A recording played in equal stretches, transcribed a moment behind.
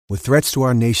With threats to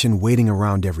our nation waiting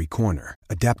around every corner,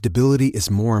 adaptability is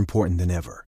more important than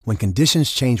ever. When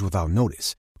conditions change without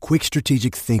notice, quick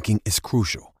strategic thinking is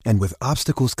crucial. And with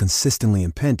obstacles consistently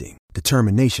impending,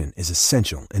 determination is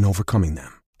essential in overcoming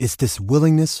them. It's this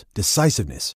willingness,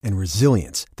 decisiveness, and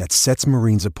resilience that sets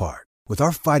Marines apart. With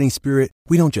our fighting spirit,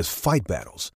 we don't just fight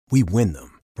battles, we win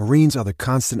them. Marines are the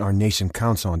constant our nation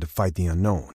counts on to fight the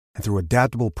unknown. And through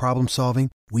adaptable problem solving,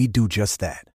 we do just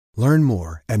that. Learn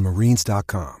more at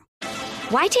marines.com.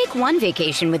 Why take one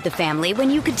vacation with the family when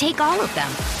you could take all of them?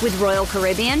 With Royal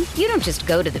Caribbean, you don't just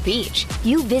go to the beach.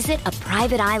 You visit a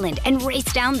private island and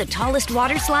race down the tallest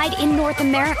water slide in North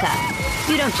America.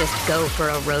 You don't just go for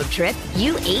a road trip.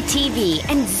 You ATV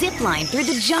and zip line through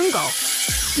the jungle.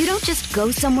 You don't just go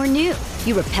somewhere new.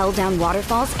 You rappel down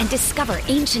waterfalls and discover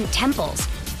ancient temples.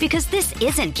 Because this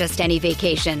isn't just any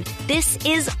vacation. This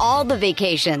is all the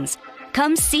vacations.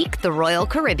 Come seek the Royal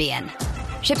Caribbean.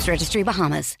 Ships Registry,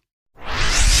 Bahamas.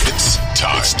 It's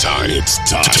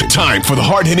time for the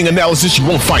hard-hitting analysis you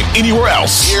won't find anywhere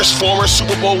else. Here's former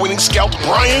Super Bowl winning scout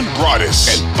Brian Broaddus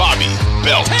and Bobby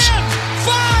Belt.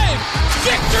 10-5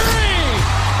 victory!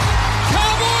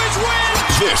 Cowboys win!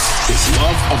 This is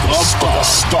Love of the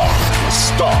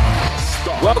Star.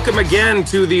 Welcome again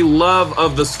to the Love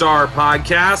of the Star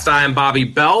podcast. I am Bobby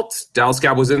Belt, Dallas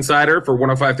Cowboys insider for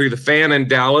 105.3 The Fan in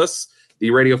Dallas,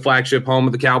 the radio flagship home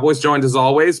of the Cowboys, joined as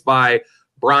always by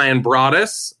Brian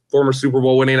Broaddus, former Super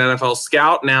Bowl winning NFL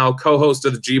scout, now co-host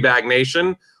of the G-Bag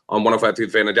Nation on 105.3 The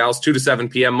Fan in Dallas, 2 to 7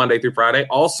 p.m. Monday through Friday.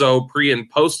 Also pre- and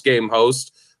post-game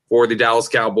host for the Dallas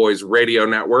Cowboys radio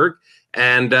network.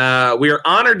 And we are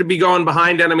honored to be going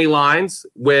behind enemy lines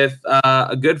with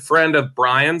a good friend of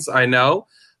Brian's, I know.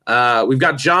 We've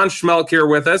got John Schmelk here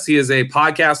with us. He is a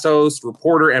podcast host,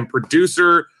 reporter, and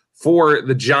producer for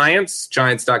the Giants,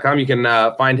 Giants.com. You can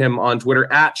find him on Twitter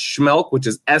at Schmelk, which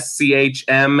is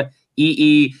SCHMEELK.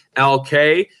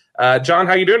 John,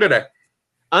 how you doing today?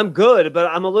 I'm good, but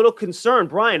I'm a little concerned.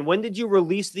 Brian, when did you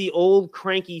release the old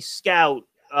cranky scout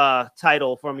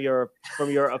title from your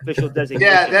official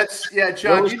designation?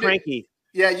 John. Cranky.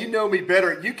 You know me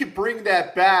better. You can bring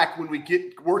that back when we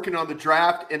get working on the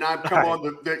draft, and I'm come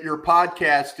on your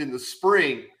podcast in the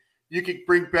spring. You could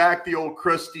bring back the old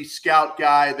crusty scout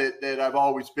guy that I've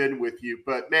always been with you.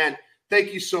 But man,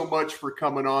 thank you so much for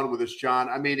coming on with us, John.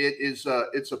 I mean, it's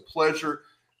a pleasure.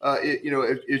 As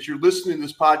you're listening to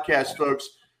this podcast, folks,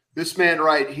 this man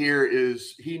right here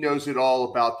he knows it all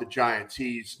about the Giants.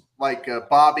 He's like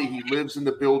Bobby. He lives in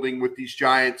the building with these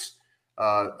Giants,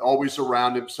 always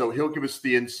around him. So he'll give us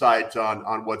the insight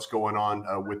on what's going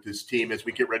on with this team as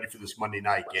we get ready for this Monday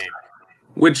night game.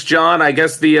 Which, John, I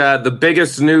guess the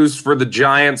biggest news for the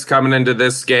Giants coming into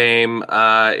this game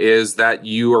is that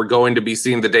you are going to be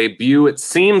seeing the debut, it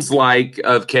seems like,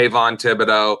 of Kayvon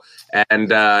Thibodeau,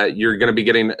 and you're going to be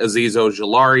getting Azeez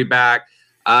Ojulari back.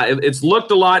 It's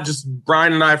looked a lot, just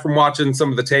Brian and I, from watching some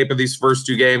of the tape of these first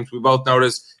two games, we both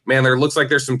noticed, man, there looks like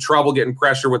there's some trouble getting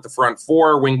pressure with the front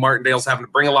four. Wink Martindale's having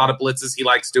to bring a lot of blitzes. He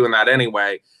likes doing that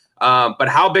anyway. But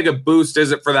how big a boost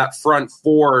is it for that front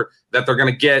four that they're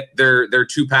going to get their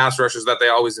two pass rushers that they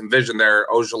always envision there,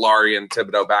 Ojulari and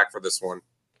Thibodeau, back for this one?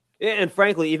 Yeah, and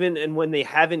frankly, even when they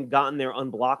haven't gotten their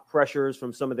unblocked pressures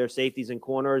from some of their safeties and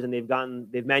corners, and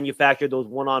they've manufactured those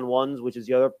one-on-ones, which is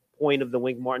the other point of the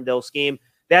Wink Martindale scheme,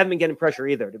 they haven't been getting pressure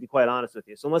either, to be quite honest with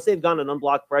you. So unless they've gotten an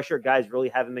unblocked pressure, guys really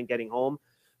haven't been getting home.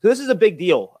 So this is a big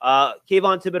deal.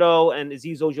 Kayvon Thibodeau and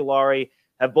Azeez Ojulari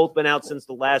have both been out since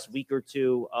the last week or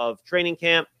two of training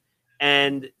camp,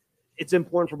 and it's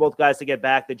important for both guys to get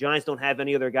back. The Giants don't have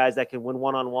any other guys that can win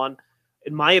one-on-one.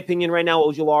 In my opinion right now,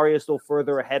 Ojulari is still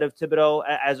further ahead of Thibodeau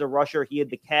as a rusher. He had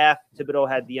the calf. Thibodeau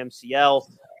had the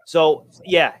MCL. So,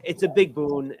 yeah, it's a big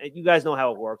boon. You guys know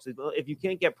how it works. If you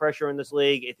can't get pressure in this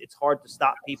league, it's hard to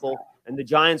stop people. And the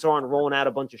Giants aren't rolling out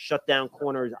a bunch of shutdown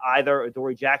corners either.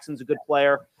 Adoree Jackson's a good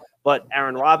player. But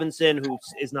Aaron Robinson, who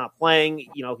is not playing,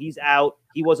 he's out.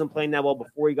 He wasn't playing that well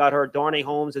before he got hurt. Darnay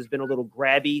Holmes has been a little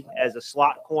grabby as a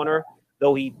slot corner,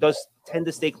 though he does tend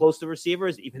to stay close to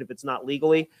receivers, even if it's not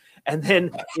legally. And then,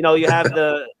 you have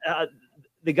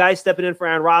the guy stepping in for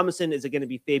Aaron Robinson. Is it going to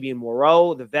be Fabian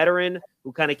Moreau, the veteran,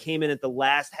 who kind of came in at the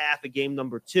last half of game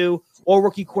number 2, or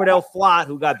rookie Cordell Flott,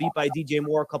 who got beat by DJ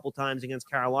Moore a couple times against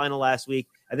Carolina last week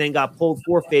and then got pulled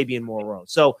for Fabian Moreau?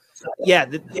 So, yeah,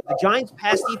 the Giants'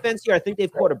 pass defense here, I think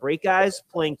they've caught a break, guys,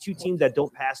 playing two teams that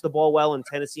don't pass the ball well in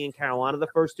Tennessee and Carolina the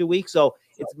first 2 weeks. So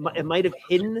it might have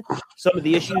hidden some of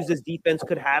the issues this defense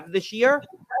could have this year.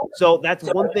 So that's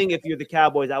one thing, if you're the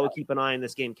Cowboys, I would keep an eye on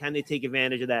this game. Can they take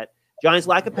advantage of that? Giants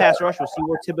lack a pass rush. We'll see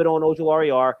where Thibodeau and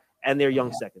Ojulari are. and their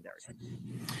young secondary.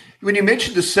 When you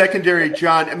mentioned the secondary,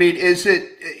 John, I mean, is it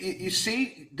you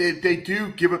see they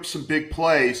do give up some big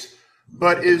plays,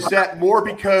 but is that more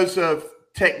because of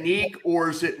technique or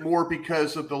is it more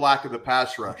because of the lack of the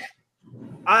pass rush?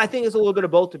 I think it's a little bit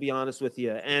of both, to be honest with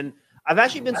you. And I've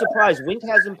actually been surprised. Wink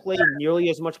hasn't played nearly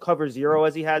as much cover zero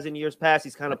as he has in years past.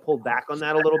 He's kind of pulled back on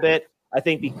that a little bit. I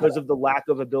think because of the lack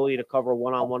of ability to cover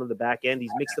one-on-one on the back end,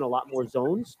 he's mixed in a lot more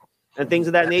zones and things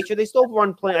of that nature. They still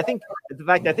run play. I think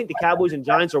the Cowboys and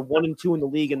Giants are 1 and 2 in the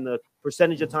league in the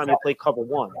percentage of time they play cover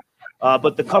one.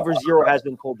 But the cover zero has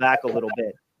been pulled back a little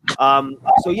bit. I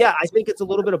think it's a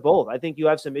little bit of both. I think you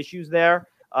have some issues there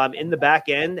in the back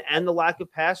end and the lack of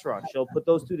pass rush. They'll put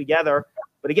those two together.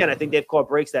 But again, I think they've caught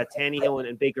breaks that Tannehill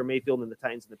and Baker Mayfield and the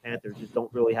Titans and the Panthers just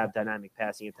don't really have dynamic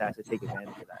passing attacks to take advantage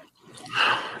of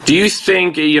that. Do you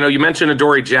think, you mentioned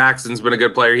Adoree Jackson's been a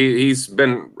good player. He's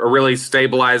been a really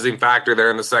stabilizing factor there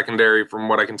in the secondary from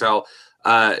what I can tell.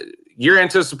 Your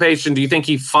anticipation, do you think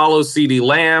he follows CeeDee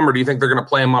Lamb or do you think they're going to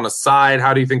play him on a side?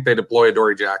 How do you think they deploy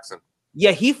Adoree Jackson?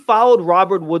 Yeah, he followed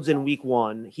Robert Woods in week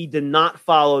 1. He did not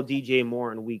follow DJ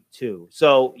Moore in week 2.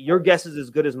 So your guess is as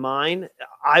good as mine.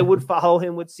 I would follow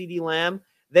him with CeeDee Lamb.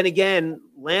 Then again,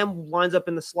 Lamb lines up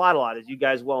in the slot a lot, as you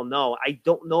guys well know. I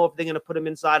don't know if they're going to put him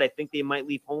inside. I think they might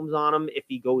leave Holmes on him if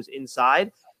he goes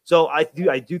inside. So I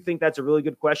do think that's a really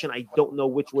good question. I don't know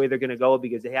which way they're going to go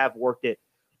because they have worked it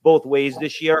both ways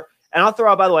this year. And I'll throw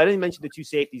out, by the way, I didn't mention the two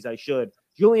safeties. I should.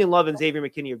 Julian Love and Xavier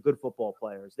McKinney are good football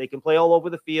players. They can play all over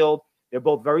the field. They're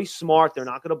both very smart. They're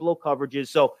not going to blow coverages.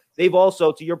 So they've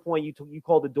also, to your point, you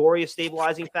called Adoree a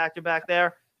stabilizing factor back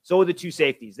there. So are the two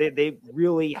safeties. They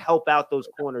really help out those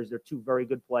corners. They're two very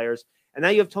good players. And now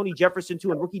you have Tony Jefferson,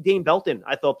 too, and rookie Dane Belton,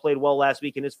 I thought, played well last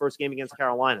week in his first game against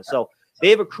Carolina. So they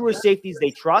have a crew of safeties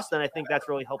they trust, and I think that's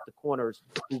really helped the corners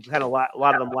who kind of a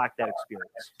lot of them lack that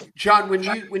experience. John,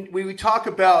 when we talk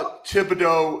about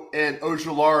Thibodeau and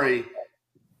Ojulari,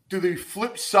 do they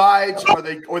flip sides? Are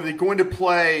they going to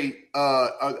play?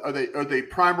 Are they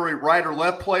primary right or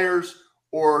left players,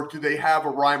 or do they have a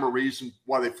rhyme or reason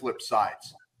why they flip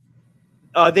sides?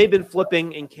 They've been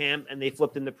flipping in camp, and they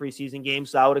flipped in the preseason game,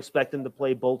 so I would expect them to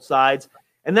play both sides.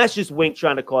 And that's just Wink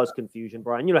trying to cause confusion,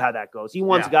 Brian. You know how that goes. He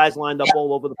wants guys lined up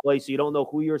all over the place, so you don't know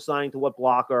who you're assigning to what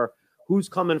blocker, who's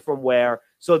coming from where.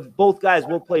 So both guys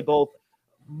will play both.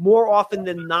 More often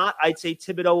than not, I'd say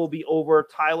Thibodeau will be over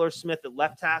Tyler Smith at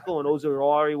left tackle, and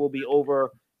Ojulari will be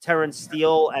over Terrence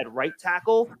Steele at right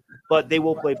tackle, but they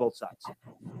will play both sides.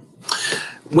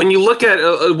 When you look at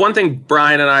one thing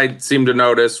Brian and I seem to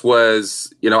notice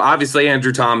was, obviously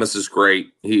Andrew Thomas is great.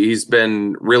 He's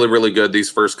been really, really good these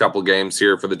first couple games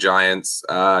here for the Giants,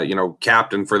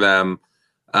 captain for them.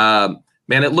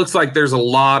 Man, it looks like there's a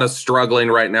lot of struggling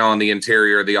right now on the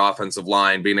interior of the offensive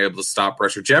line, being able to stop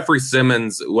pressure. Jeffrey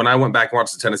Simmons, when I went back and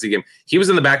watched the Tennessee game, he was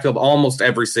in the backfield almost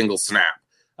every single snap.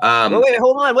 Wait,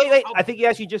 hold on. Wait. I think he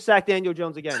actually just sacked Daniel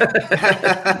Jones again.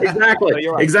 Exactly.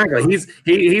 No, right. Exactly.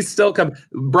 He's still coming.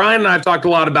 Brian and I have talked a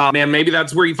lot about, man, maybe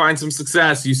that's where you find some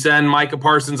success. You send Micah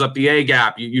Parsons up the A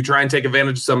gap. You try and take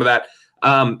advantage of some of that.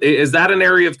 Is that an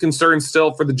area of concern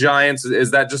still for the Giants?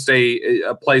 Is that just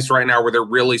a place right now where they're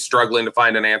really struggling to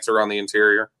find an answer on the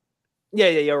interior? Yeah,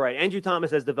 you're right. Andrew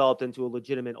Thomas has developed into a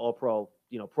legitimate all-pro,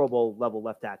 Pro Bowl level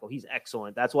left tackle. He's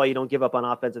excellent. That's why you don't give up on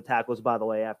offensive tackles, by the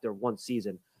way, after one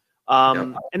season.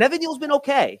 And Evan Neal's been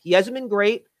okay. He hasn't been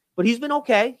great, but he's been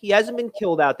okay. He hasn't been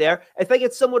killed out there. I think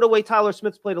it's similar to the way Tyler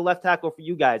Smith's played a left tackle for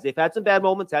you guys. They've had some bad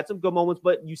moments, had some good moments,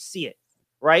 but you see it,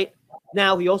 right?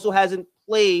 Now, he also hasn't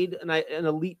played an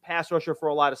elite pass rusher for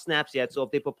a lot of snaps yet. So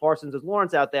if they put Parsons as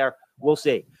Lawrence out there, we'll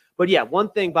see. But yeah, one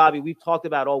thing, Bobby, we've talked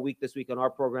about all week this week on our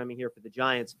programming here for the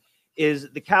Giants is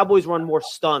the Cowboys run more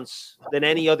stunts than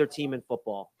any other team in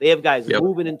football. They have guys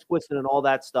moving and twisting and all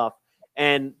that stuff.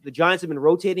 And the Giants have been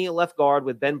rotating at left guard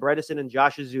with Ben Bredesen and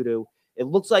Josh Azudu. It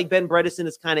looks like Ben Bredesen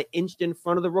is kind of inched in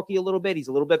front of the rookie a little bit. He's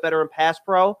a little bit better in pass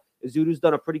pro. Azudu's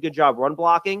done a pretty good job run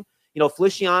blocking.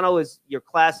 Feliciano is your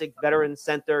classic veteran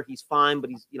center. He's fine, but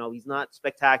he's not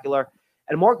spectacular.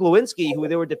 And Mark Lewinsky, who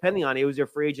they were depending on, he was their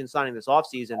free agent signing this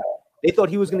offseason. They thought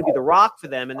he was going to be the rock for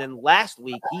them. And then last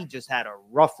week, he just had a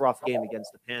rough game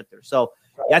against the Panthers. So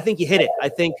I think you hit it. I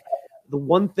think the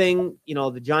one thing,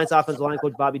 the Giants offensive line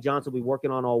coach Bobby Johnson will be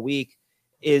working on all week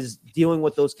is dealing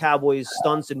with those Cowboys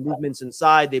stunts and movements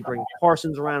inside. They bring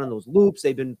Parsons around in those loops.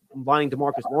 They've been combining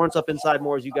DeMarcus Lawrence up inside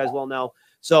more, as you guys well know.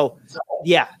 So,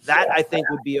 yeah, that I think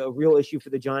would be a real issue for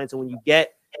the Giants. And when you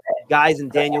get guys in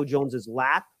Daniel Jones's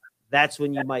lap, that's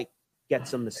when you might get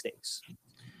some mistakes.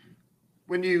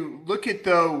 When you look at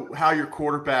how your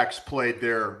quarterbacks played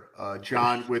there,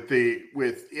 John,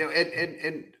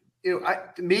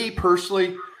 me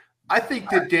personally, I think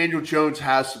that Daniel Jones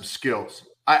has some skills.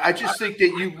 I just think that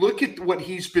you look at what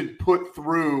he's been put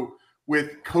through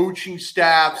with coaching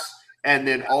staffs and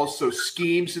then also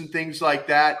schemes and things like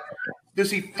that. Does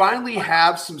he finally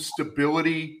have some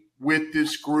stability with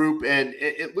this group? And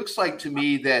it looks like to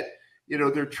me that,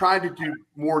 they're trying to do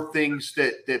more things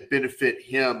that benefit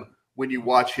him when you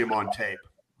watch him on tape.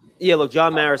 Yeah, look,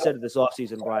 John Mara said it this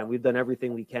offseason, Brian, we've done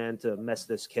everything we can to mess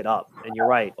this kid up. And you're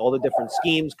right. All the different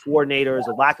schemes, coordinators,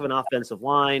 a lack of an offensive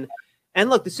line. And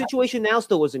look, the situation now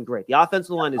still isn't great. The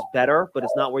offensive line is better, but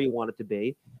it's not where you want it to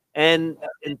be. And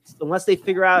unless they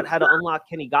figure out how to unlock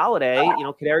Kenny Golladay,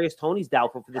 Kadarius Toney's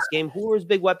doubtful for this game. Who are his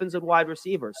big weapons at wide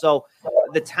receiver? So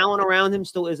the talent around him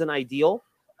still isn't ideal.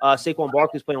 Saquon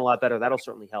Barkley's playing a lot better. That'll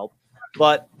certainly help.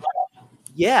 But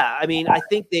yeah, I mean, I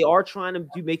think they are trying to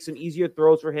make some easier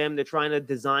throws for him. They're trying to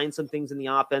design some things in the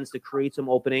offense to create some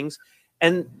openings.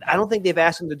 And I don't think they've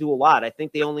asked him to do a lot. I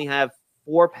think they only have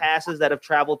 4 passes that have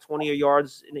traveled 20 or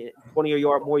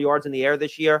more yards in the air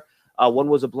this year. One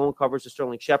was a blown coverage to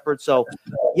Sterling Shepard. So,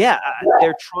 yeah,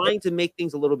 they're trying to make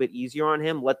things a little bit easier on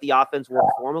him, let the offense work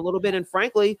for him a little bit, and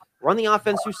frankly, run the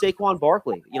offense through Saquon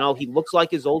Barkley. He looks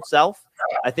like his old self.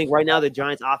 I think right now the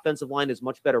Giants' offensive line is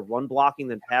much better run blocking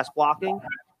than pass blocking.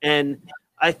 And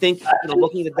I think,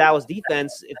 looking at the Dallas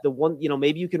defense, if the one,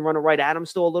 maybe you can run it right at him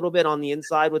still a little bit on the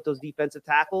inside with those defensive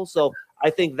tackles. So I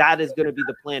think that is going to be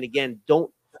the plan. Again,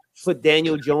 don't put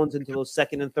Daniel Jones into those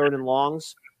 2nd and 3rd and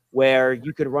longs where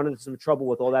you could run into some trouble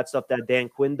with all that stuff that Dan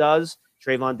Quinn does.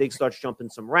 Trayvon Diggs starts jumping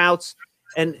some routes.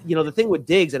 And, the thing with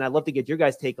Diggs, and I'd love to get your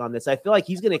guys' take on this, I feel like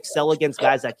he's going to excel against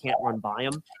guys that can't run by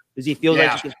him because he feels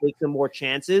like he can take some more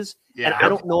chances. Yeah. And I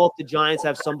don't know if the Giants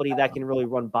have somebody that can really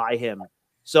run by him.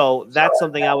 So that's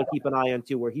something I would keep an eye on,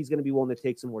 too, where he's going to be willing to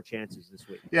take some more chances this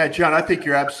week. Yeah, John, I think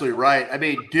you're absolutely right. I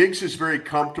mean, Diggs is very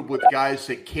comfortable with guys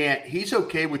that can't. He's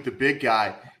okay with the big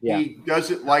guy. Yeah. He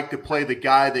doesn't like to play the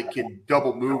guy that can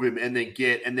double move him and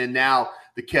then now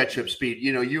the catch-up speed.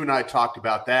 You and I talked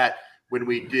about that when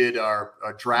we did our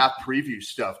draft preview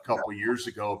stuff a couple of years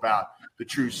ago about the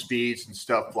true speeds and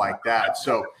stuff like that.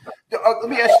 So let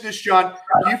me ask you this, John.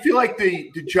 Do you feel like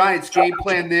the Giants' game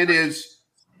plan then is –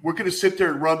 we're going to sit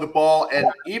there and run the ball, and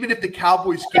even if the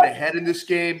Cowboys get ahead in this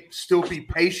game, still be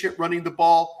patient running the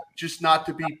ball, just not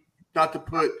to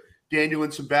put Daniel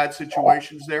in some bad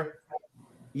situations there?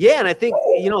 Yeah, and I think,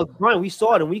 Brian, we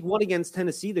saw it in week 1 against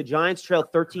Tennessee. The Giants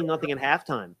trailed 13-0 at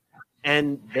halftime,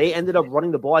 and they ended up running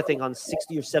the ball, I think, on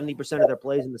 60 or 70% of their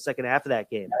plays in the second half of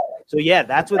that game. So, yeah,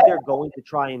 that's what they're going to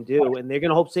try and do, and they're going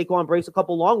to hope Saquon breaks a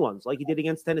couple long ones like he did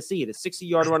against Tennessee. The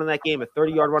 60-yard run in that game, a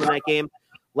 30-yard run in that game.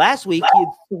 Last week, he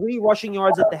had 3 rushing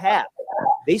yards at the half.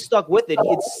 They stuck with it. He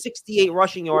had 68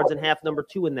 rushing yards in half number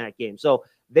 2 in that game. So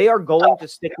they are going to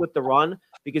stick with the run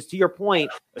because, to your point,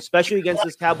 especially against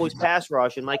this Cowboys pass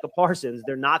rush and Micah Parsons,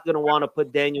 they're not going to want to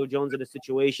put Daniel Jones in a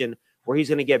situation where he's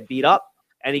going to get beat up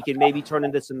and he can maybe turn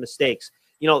into some mistakes.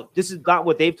 This is not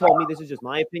what they've told me. This is just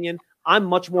my opinion. I'm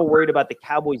much more worried about the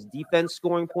Cowboys defense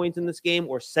scoring points in this game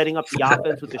or setting up the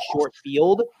offense with a short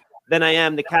field than I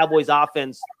am the Cowboys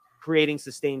offense creating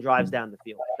sustained drives down the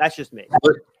field. That's just me.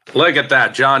 Look at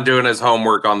that. John doing his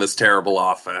homework on this terrible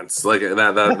offense. Look at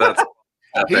that. That's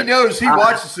he knows. He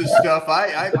watches this stuff.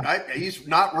 He's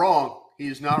not wrong.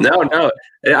 He's not wrong. No.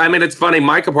 I mean, it's funny.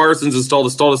 Micah Parsons has told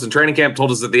us in training camp,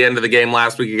 told us at the end of the game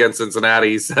last week against Cincinnati.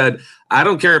 He said, I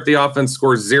don't care if the offense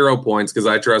scores 0 points because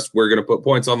I trust we're going to put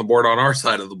points on the board on our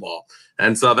side of the ball.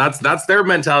 And so that's their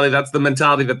mentality. That's the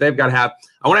mentality that they've got to have.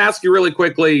 I want to ask you really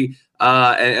quickly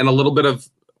and a little bit of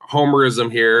homerism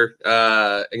here,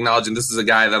 acknowledging this is a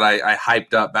guy that I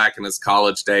hyped up back in his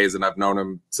college days, and I've known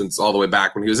him since all the way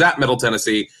back when he was at Middle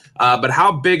Tennessee. But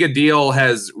how big a deal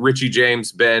has Richie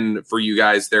James been for you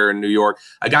guys there in New York?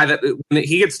 A guy that when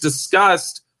he gets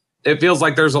discussed, it feels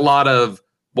like there's a lot of,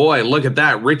 boy, look at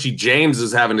that. Richie James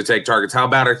is having to take targets. How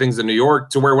bad are things in New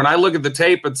York? To where when I look at the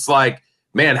tape, it's like,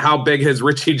 man, how big has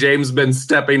Richie James been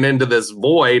stepping into this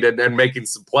void and making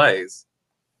some plays?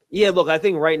 Yeah, look, I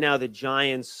think right now the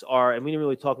Giants are, and we didn't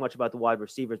really talk much about the wide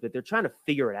receivers, but they're trying to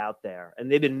figure it out there.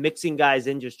 And they've been mixing guys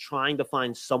in, just trying to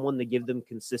find someone to give them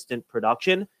consistent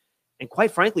production. And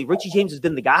quite frankly, Richie James has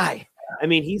been the guy. I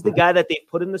mean, he's the guy that they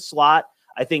put in the slot.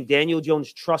 I think Daniel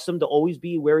Jones trusts him to always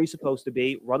be where he's supposed to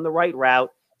be, run the right route,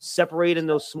 separate in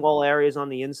those small areas on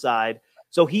the inside.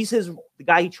 So he's the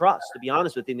guy he trusts, to be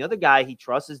honest with you. And the other guy he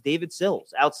trusts is David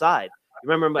Sills outside.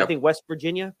 Remember, I think West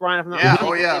Virginia, Brian, if I'm not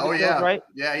mistaken. Yeah. Right?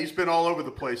 Yeah, he's been all over the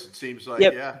place, it seems like.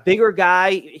 Yeah. Bigger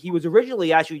guy. He was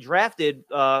originally actually drafted,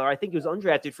 or I think he was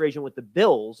undrafted free agent with the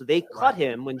Bills. They cut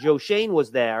him when Joe Shane was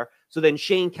there. So then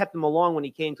Shane kept him along when he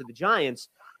came to the Giants.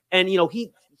 And,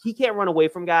 he can't run away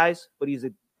from guys, but he's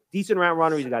a decent route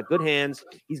runner. He's got good hands.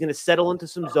 He's going to settle into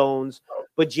some zones.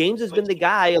 But James has been the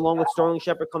guy, along with Sterling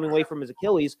Shepard coming away from his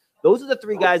Achilles. Those are the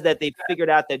three guys that they've figured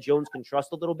out that Jones can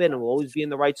trust a little bit and will always be in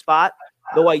the right spot.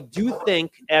 Though I do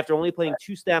think after only playing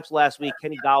 2 snaps last week,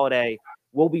 Kenny Golladay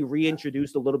will be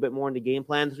reintroduced a little bit more into game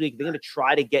plan this week. They're going to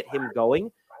try to get him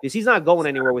going because he's not going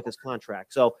anywhere with his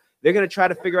contract. So they're going to try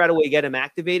to figure out a way to get him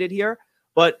activated here.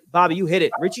 But, Bobby, you hit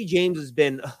it. Richie James has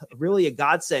been really a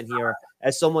godsend here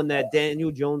as someone that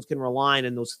Daniel Jones can rely on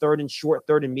in those third and short,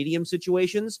 third and medium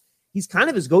situations. He's kind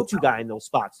of his go-to guy in those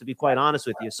spots, to be quite honest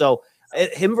with you. So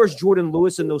him versus Jordan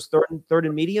Lewis in those third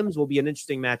and mediums will be an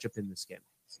interesting matchup in this game.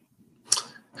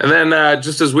 And then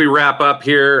just as we wrap up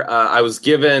here, I was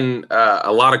given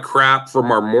a lot of crap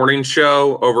from our morning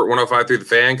show over at 105.3 The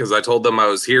Fan because I told them I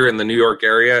was here in the New York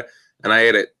area and I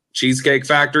ate at Cheesecake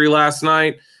Factory last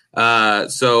night.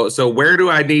 So where do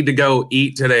I need to go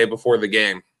eat today before the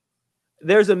game?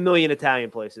 There's a million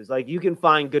Italian places. Like, you can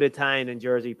find good Italian in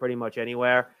Jersey pretty much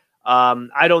anywhere.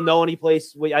 I don't know any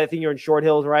place. I think you're in Short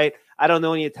Hills, right? I don't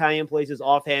know any Italian places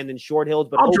offhand in Short Hills,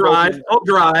 but I'll drive. All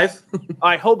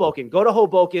right, Hoboken. Go to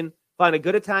Hoboken. Find a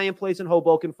good Italian place in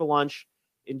Hoboken for lunch.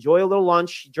 Enjoy a little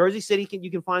lunch. Jersey City,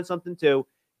 you can find something too.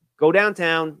 Go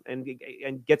downtown and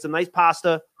get some nice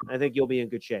pasta. I think you'll be in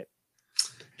good shape.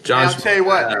 John, I'll tell you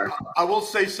what. I will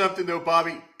say something though,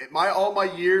 Bobby. All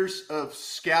my years of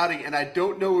scouting, and I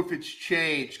don't know if it's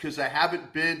changed because I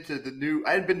haven't been to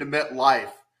I hadn't been to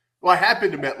MetLife. Well, I have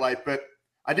been to MetLife, but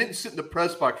I didn't sit in the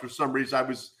press box for some reason. I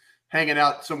was hanging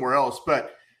out somewhere else.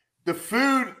 But the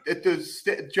food at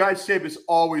the Giants Stadium has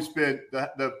always been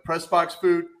the press box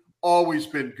food. Always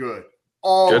been good.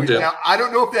 Always. Good. Now I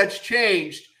don't know if that's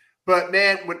changed, but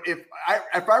man,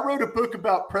 if I wrote a book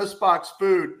about press box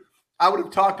food, I would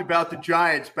have talked about the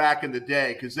Giants back in the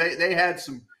day because they had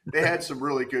some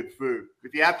really good food.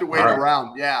 If you have to wait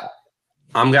around, yeah.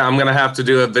 I'm gonna have to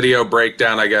do a video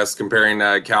breakdown, I guess, comparing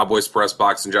Cowboys press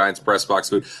box and Giants press box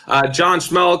food. John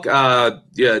Schmelk,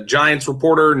 Giants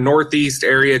reporter, Northeast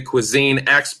area cuisine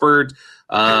expert.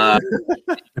 You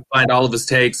can find all of his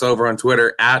takes over on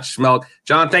Twitter at Schmelk.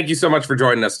 John, thank you so much for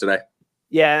joining us today.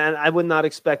 Yeah, and I would not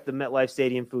expect the MetLife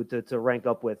Stadium food to rank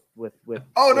up with.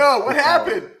 Oh no! What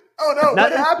happened? Oh no!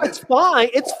 What happened?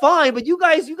 It's fine. But you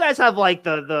guys have like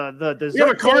the dessert. You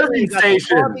have a carving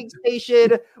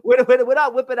station. We're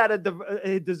not whipping out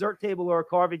a dessert table or a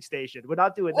carving station. We're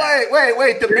not doing that.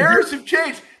 Wait! The mirrors have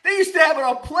changed. They used to have it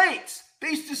on plates. They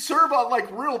used to serve on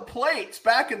like real plates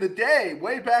back in the day.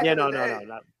 Way back. Yeah, in the day.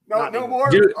 No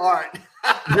more. All right.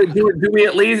 do we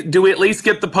at least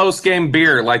get the post game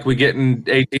beer like we get in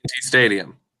AT&T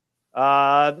Stadium?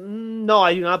 No,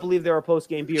 I do not believe there are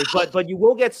post-game beers, but you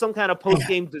will get some kind of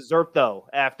post-game dessert though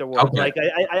afterwards. Okay. Like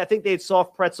I think they had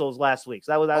soft pretzels last week,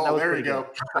 so that was there you go.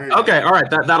 Okay, all right,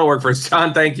 that'll work for us.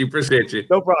 John, thank you, appreciate you.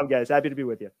 No problem, guys. Happy to be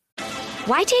with you.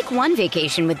 Why take one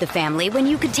vacation with the family when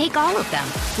you could take all of them?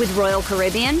 With Royal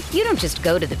Caribbean, you don't just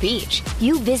go to the beach.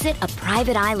 You visit a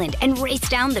private island and race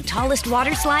down the tallest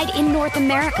water slide in North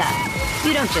America.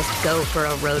 You don't just go for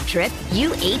a road trip.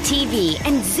 You ATV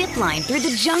and zip line through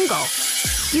the jungle.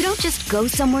 You don't just go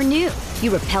somewhere new.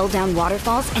 You rappel down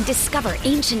waterfalls and discover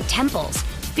ancient temples.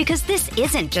 Because this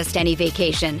isn't just any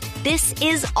vacation. This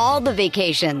is all the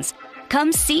vacations.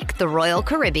 Come seek the Royal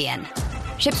Caribbean.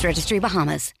 Ships Registry,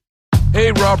 Bahamas.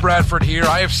 Hey, Rob Bradford here.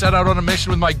 I have set out on a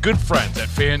mission with my good friends at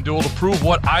FanDuel to prove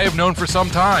what I have known for some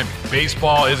time.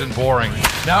 Baseball isn't boring.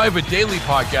 Now I have a daily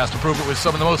podcast to prove it with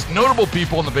some of the most notable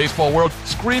people in the baseball world,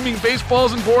 screaming baseball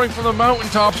isn't boring from the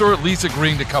mountaintops, or at least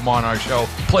agreeing to come on our show.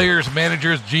 Players,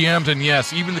 managers, GMs, and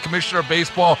yes, even the commissioner of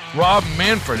baseball, Rob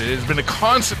Manfred. It has been a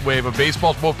constant wave of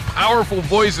baseball's most powerful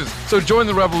voices. So join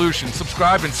the revolution.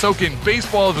 Subscribe and soak in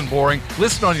Baseball Isn't Boring.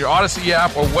 Listen on your Odyssey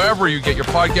app or wherever you get your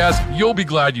podcast. You'll be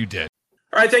glad you did.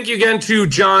 All right, thank you again to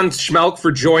John Schmelk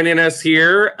for joining us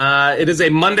here. It is a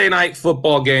Monday night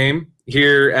football game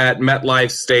here at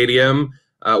MetLife Stadium,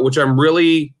 which I'm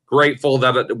really grateful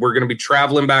that we're going to be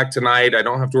traveling back tonight. I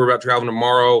don't have to worry about traveling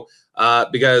tomorrow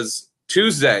because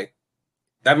Tuesday,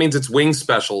 that means it's wing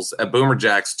specials at Boomer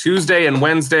Jacks. Tuesday and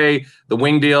Wednesday, the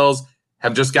wing deals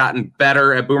have just gotten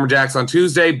better at Boomer Jacks. On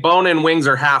Tuesday, bone-in wings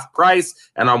are half price,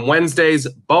 and on Wednesdays,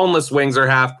 boneless wings are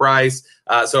half price.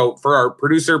 So for our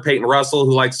producer, Peyton Russell,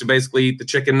 who likes to basically eat the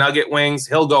chicken nugget wings,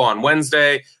 he'll go on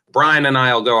Wednesday. Brian and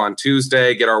I will go on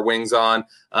Tuesday, get our wings on,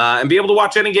 and be able to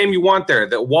watch any game you want there.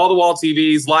 The wall-to-wall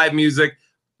TVs, live music,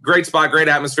 great spot, great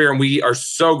atmosphere, and we are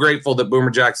so grateful that Boomer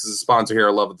Jacks is a sponsor here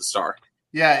at Love of the Star.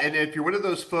 Yeah, and if you're one of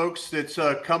those folks that's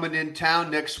coming in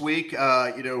town next week,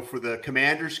 for the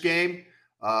Commanders game,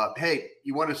 hey,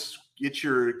 you want to get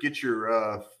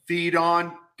your feed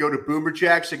on, go to Boomer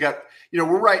Jacks. They got,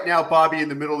 we're right now, Bobby, in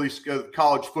the middle of these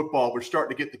college football. We're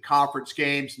starting to get the conference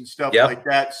games and stuff like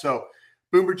that. So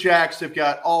Boomer Jacks, they've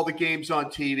got all the games on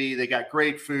TV. They got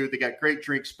great food. They got great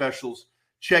drink specials.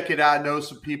 Check it out. I know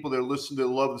some people that listen to the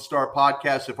Love of the Star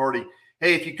podcast have already,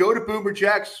 hey, if you go to Boomer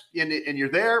Jacks and you're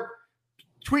there,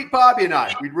 tweet Bobby and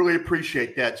I. We'd really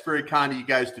appreciate that. It's very kind of you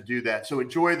guys to do that. So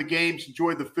enjoy the games,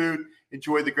 enjoy the food,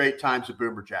 enjoy the great times at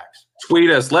Boomer Jacks. Tweet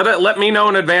us. Let me know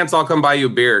in advance. I'll come buy you a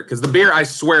beer, because the beer, I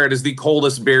swear, it is the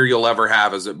coldest beer you'll ever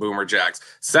have is at Boomer Jacks.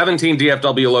 17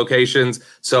 DFW locations.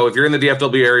 So if you're in the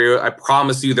DFW area, I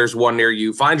promise you there's one near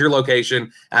you. Find your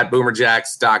location at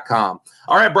boomerjacks.com.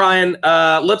 All right, Brian,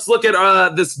 let's look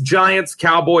at this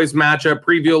Giants-Cowboys matchup,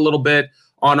 preview a little bit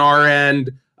on our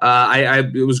end.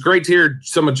 It was great to hear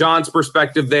some of John's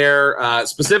perspective there,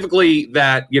 specifically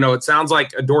that, it sounds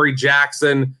like Adoree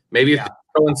Jackson, maybe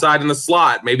go inside in the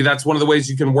slot. Maybe that's one of the ways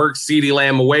you can work CeeDee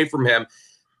Lamb away from him.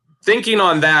 Thinking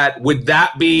on that, would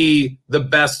that be the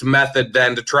best method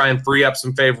then to try and free up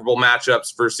some favorable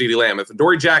matchups for CeeDee Lamb? If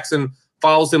Adoree Jackson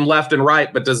follows him left and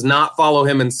right but does not follow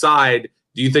him inside,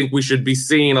 do you think we should be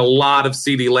seeing a lot of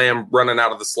CeeDee Lamb running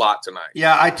out of the slot tonight?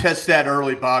 Yeah, I test that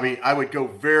early, Bobby. I would go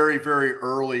very, very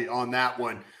early on that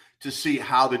one to see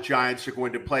how the Giants are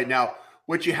going to play. Now,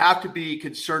 what you have to be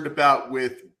concerned about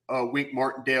with Wink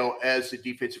Martindale as the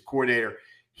defensive coordinator,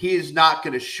 he is not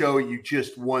going to show you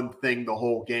just one thing the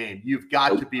whole game. You've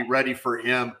got to be ready for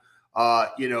him.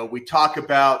 We talk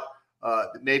about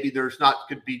maybe there's not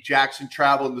going to be Jackson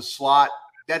travel in the slot.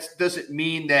 That doesn't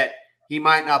mean that he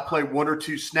might not play one or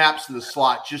two snaps in the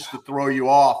slot just to throw you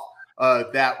off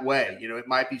that way. It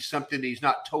might be something he's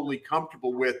not totally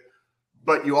comfortable with,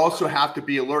 but you also have to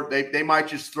be alert. They might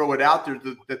just throw it out there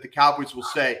that the Cowboys will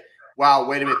say, wow,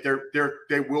 wait a minute,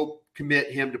 they will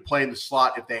commit him to play in the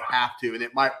slot if they have to, and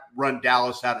it might run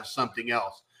Dallas out of something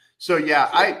else. So, yeah,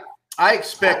 I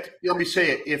expect, let me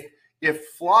say it, if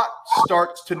Flott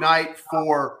starts tonight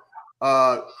for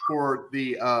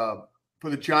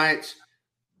the Giants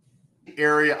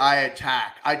area, I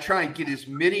attack. I try and get as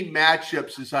many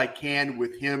matchups as I can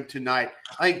with him tonight.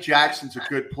 I think Jackson's a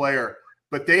good player,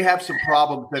 but they have some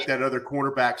problems at that other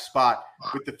cornerback spot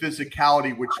with the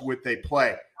physicality which they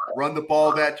play. Run the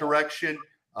ball that direction,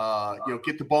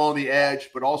 get the ball on the edge,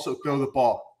 but also throw the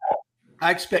ball.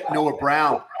 I expect Noah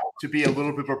Brown to be a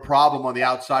little bit of a problem on the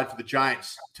outside for the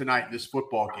Giants tonight in this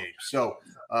football game. So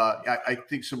I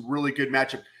think some really good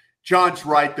matchup. John's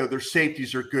right, though. Their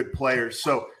safeties are good players.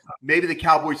 So maybe the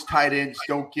Cowboys tight ends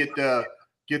don't get the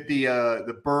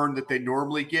burn that they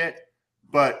normally get,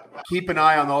 but keep an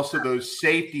eye on also those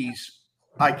safeties,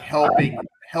 like helping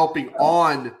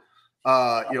on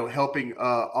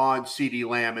CeeDee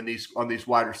Lamb and on these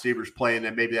wide receivers playing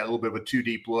them, maybe that little bit of a too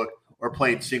deep look or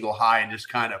playing single high and just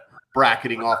kind of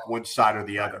bracketing off one side or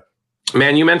the other.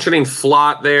 Man, you mentioning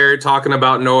Flott there, talking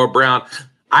about Noah Brown.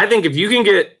 I think if you can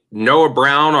get Noah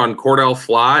Brown on Cordell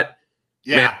Flott,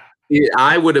 man,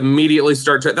 I would immediately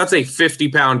start to – that's a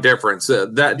 50-pound difference. To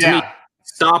me,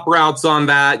 stop routes on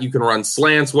that. You can run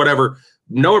slants, whatever.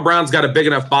 Noah Brown's got a big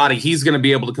enough body. He's going to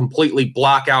be able to completely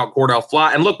block out Cordell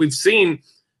Flott. And look, we've seen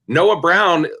Noah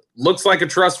Brown looks like a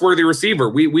trustworthy receiver.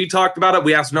 We talked about it.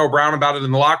 We asked Noah Brown about it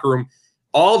in the locker room.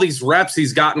 All these reps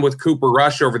he's gotten with Cooper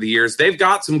Rush over the years, they've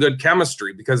got some good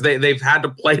chemistry because they've had to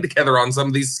play together on some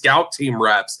of these scout team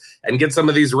reps and get some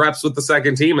of these reps with the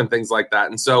second team and things like that.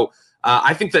 And so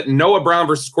I think that Noah Brown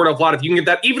versus Cordell Flott, if you can get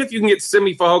that, even if you can get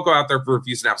Simi Fehoko out there for a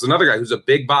few snaps, another guy who's a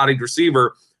big-bodied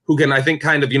receiver who can, I think,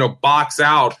 kind of, box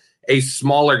out a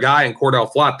smaller guy in Cordell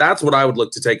Flott, that's what I would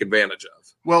look to take advantage of.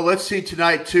 Well, let's see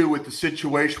tonight, too, with the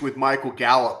situation with Michael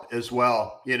Gallup as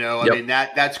well. I mean,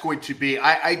 that's going to be –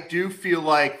 I do feel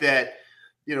like that,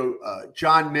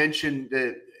 John mentioned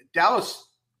that Dallas,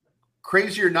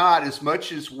 crazy or not, as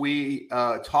much as we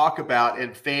talk about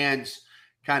and fans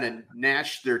kind of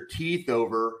gnash their teeth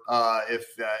over,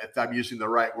 if I'm using the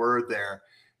right word there,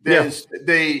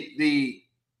 the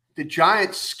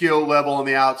Giants' skill level on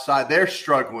the outside, they're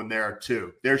struggling there,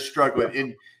 too. They're struggling.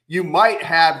 And you might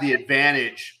have the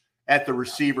advantage at the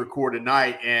receiver core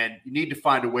tonight, and you need to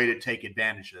find a way to take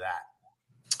advantage of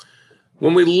that.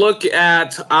 When we look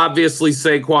at, obviously,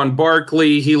 Saquon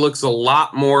Barkley, he looks a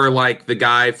lot more like the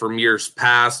guy from years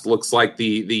past, looks like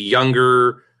the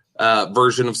younger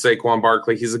version of Saquon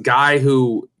Barkley. He's a guy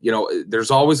who,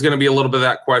 there's always going to be a little bit of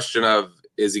that question of,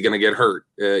 is he going to get hurt?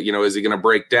 Is he going to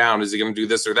break down? Is he going to do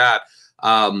this or that?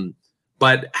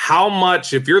 But how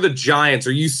much, if you're the Giants,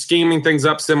 are you scheming things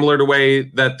up similar to the way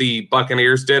that the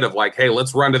Buccaneers did of like, hey,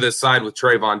 let's run to this side with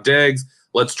Trayvon Diggs.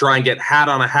 Let's try and get hat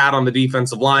on a hat on the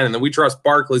defensive line. And then we trust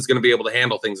Barkley's going to be able to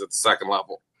handle things at the second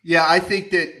level. Yeah, I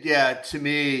think that, to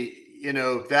me,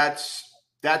 that's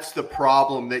the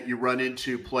problem that you run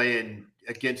into playing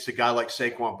against a guy like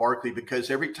Saquon Barkley, because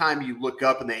every time you look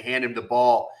up and they hand him the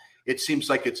ball, it seems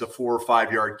like it's a 4 or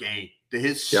 5 yard gain.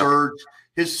 His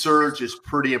surge is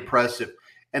pretty impressive.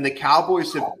 And the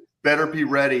Cowboys have better be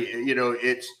ready.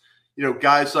 It's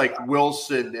guys like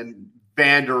Wilson and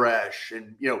Van Der Esch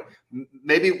and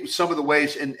maybe some of the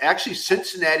ways. And actually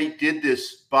Cincinnati did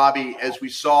this, Bobby, as we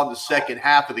saw in the second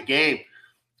half of the game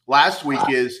last week,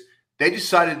 is they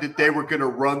decided that they were going to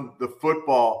run the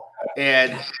football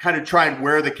and kind of try and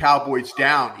wear the Cowboys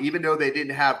down, even though they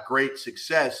didn't have great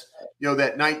success.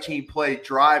 That 19-play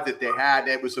drive that they had,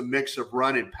 it was a mix of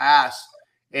run and pass.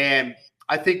 And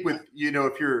I think with,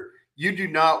 if you do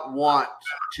not want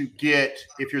to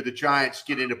if you're the Giants,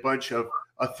 get in a bunch of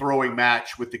a throwing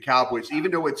match with the Cowboys, even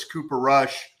though it's Cooper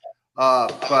Rush.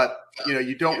 But,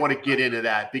 you don't want to get into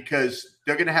that because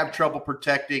they're going to have trouble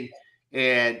protecting.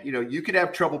 And, you could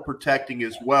have trouble protecting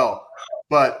as well.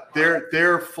 But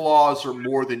their flaws are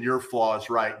more than your flaws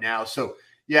right now. So,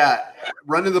 yeah,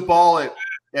 running the ball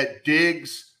at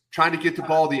Diggs, trying to get the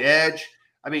ball the edge.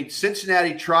 I mean,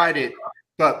 Cincinnati tried it,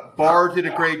 but Barr did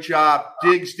a great job,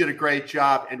 Diggs did a great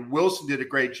job, and Wilson did a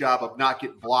great job of not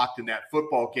getting blocked in that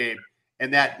football game,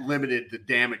 and that limited the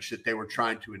damage that they were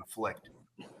trying to inflict.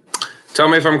 Tell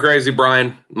me if I'm crazy,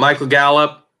 Brian. Michael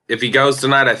Gallup, if he goes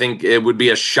tonight, I think it would be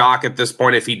a shock at this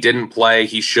point if he didn't play.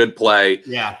 He should play.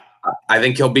 Yeah. I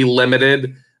think he'll be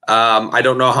limited. I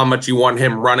don't know how much you want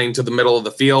him running to the middle of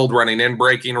the field, running in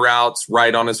breaking routes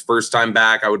right on his first time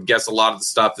back. I would guess a lot of the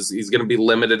stuff is he's going to be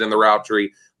limited in the route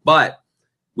tree. But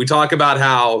we talk about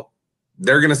how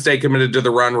they're going to stay committed to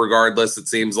the run regardless. It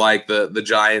seems like the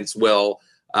Giants will.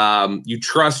 You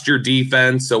trust your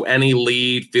defense, so any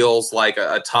lead feels like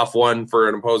a tough one for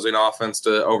an opposing offense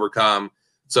to overcome.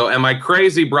 So am I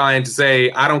crazy, Brian, to say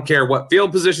I don't care what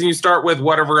field position you start with,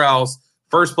 whatever else,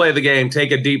 first play of the game,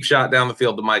 take a deep shot down the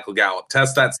field to Michael Gallup.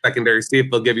 Test that secondary, see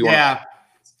if they'll give you one. Yeah,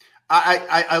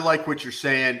 I like what you're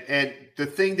saying. And the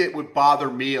thing that would bother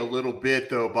me a little bit,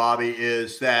 though, Bobby,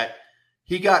 is that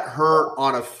he got hurt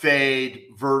on a fade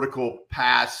vertical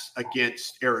pass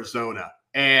against Arizona.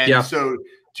 And so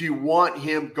do you want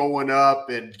him going up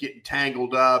and getting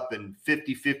tangled up and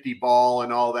 50-50 ball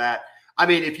and all that? I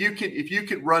mean, if you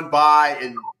could run by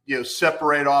and,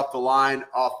 separate off the line,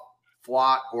 off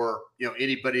Flock or,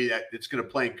 anybody that's going to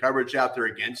play in coverage out there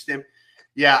against him.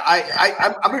 Yeah,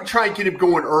 I'm going to try and get him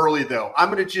going early, though. I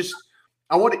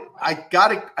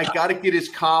gotta get his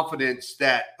confidence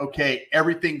that, okay,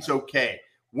 everything's okay.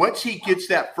 Once he gets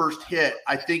that first hit,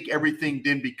 I think everything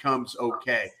then becomes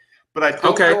okay. But I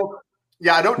don't know.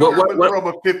 Yeah, I don't know if I'm going to throw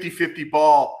him a 50-50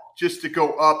 ball just to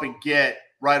go up and get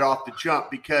right off the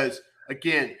jump because,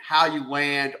 again, how you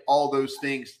land, all those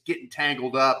things, getting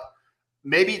tangled up.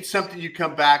 Maybe it's something you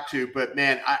come back to, but,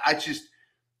 man, I just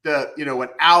an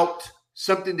out,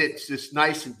 something that's just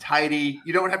nice and tidy.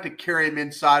 You don't have to carry him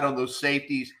inside on those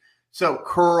safeties. So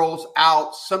curls,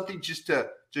 out, something just to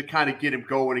kind of get him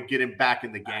going and get him back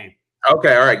in the game.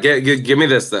 Okay, all right. Give me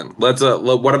this then. Let's.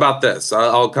 What about this?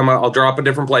 I'll drop a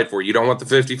different play for you. You don't want the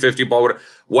 50-50 ball.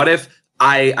 What if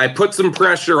I put some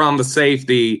pressure on the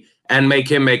safety and make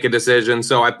him make a decision?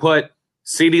 So I put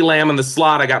CeeDee Lamb in the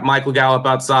slot. I got Michael Gallup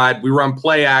outside. We run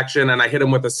play action, and I hit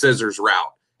him with a scissors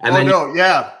route. And absolutely.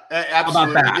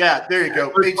 Yeah, there you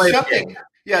go.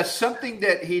 Something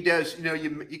that he does. You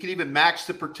can even max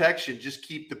the protection. Just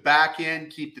keep the back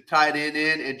end, keep the tight end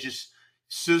in, and just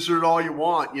scissor it all you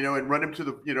want, and run him to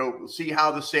the, see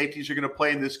how the safeties are going to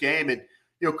play in this game. And,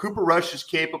 Cooper Rush is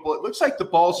capable. It looks like the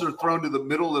balls are thrown to the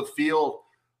middle of the field.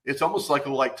 It's almost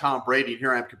like Tom Brady.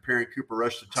 Here I'm comparing Cooper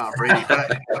Rush to Tom Brady.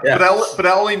 But, but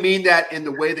I only mean that in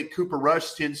the way that Cooper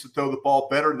Rush tends to throw the ball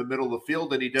better in the middle of the field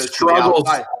than he does to the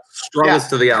outside. Struggles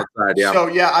to the outside, yeah. So,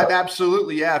 I'm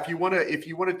absolutely, If you want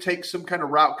to take some kind of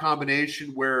route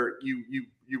combination where you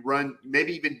run,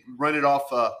 maybe even run it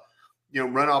off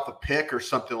run off a pick or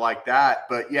something like that.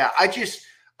 But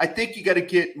I think you got to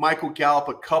get Michael Gallup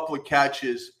a couple of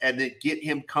catches and then get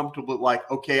him comfortable. Like,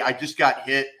 okay, I just got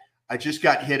hit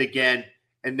again,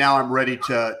 and now I'm ready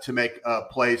to make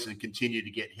plays and continue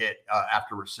to get hit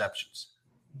after receptions.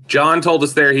 John told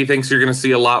us there he thinks you're going to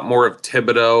see a lot more of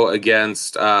Thibodeau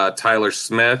against Tyler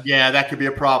Smith. Yeah, that could be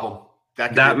a problem.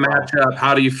 That matchup.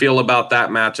 How do you feel about that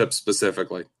matchup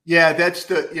specifically? Yeah, that's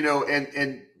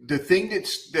and the thing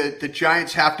that the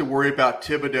Giants have to worry about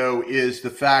Thibodeau is the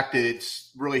fact that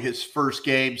it's really his first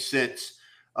game since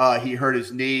he hurt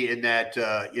his knee in that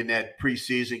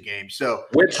preseason game. So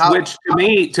which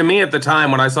to me at the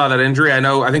time when I saw that injury,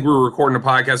 I think we were recording a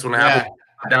podcast when it happened.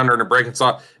 down during a break and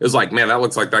saw it was like, man, that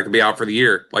looks like that could be out for the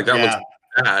year. Like that looks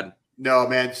bad. No,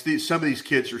 man, some of these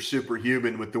kids are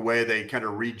superhuman with the way they kind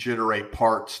of regenerate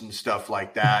parts and stuff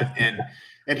like that.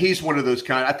 And he's one of those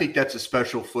I think that's a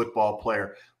special football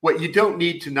player. What you don't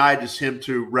need tonight is him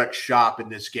to wreck shop in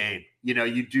this game.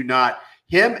 You do not.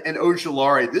 Him and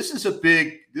Ojulari, this is a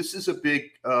big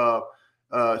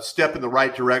step in the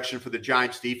right direction for the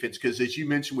Giants defense, because as you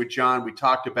mentioned with John, we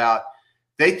talked about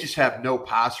they just have no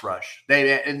pass rush.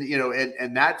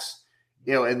 And that's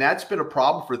been a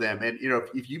problem for them. And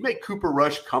if you make Cooper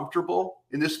Rush comfortable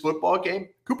in this football game,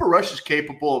 Cooper Rush is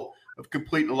capable of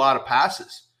completing a lot of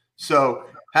passes. So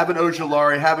having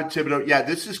Ojulari, having Thibodeau,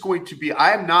 this is going to be.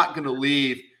 I am not going to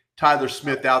leave Tyler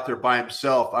Smith out there by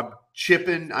himself. I'm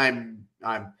chipping. I'm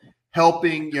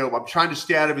helping. I'm trying to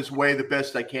stay out of his way the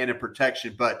best I can in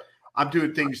protection, but I'm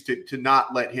doing things to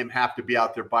not let him have to be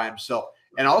out there by himself.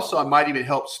 And also, I might even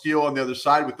help steal on the other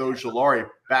side with Ojulari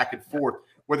back and forth.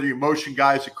 Whether you motion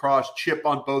guys across, chip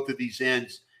on both of these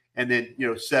ends, and then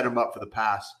set them up for the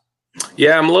pass.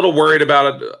 Yeah, I'm a little worried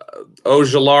about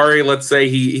Ojulari. Let's say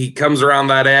he comes around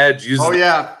that edge. Oh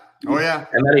yeah.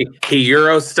 And then he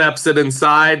Euro steps it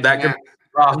inside. That could be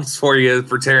problems for you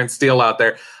for Terrence Steele out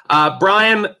there.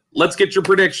 Brian, let's get your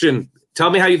prediction. Tell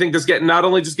me how you think this game. Not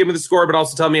only just give me the score, but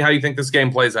also tell me how you think this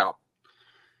game plays out.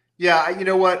 Yeah, you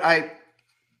know what I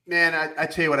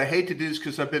tell you what, I hate to do this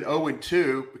because I've been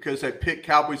 0-2 because I picked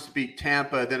Cowboys to beat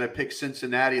Tampa, then I picked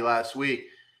Cincinnati last week.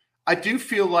 I do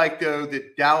feel like, though,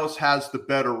 that Dallas has the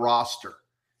better roster.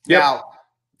 Yep. Now,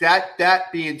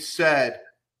 that being said,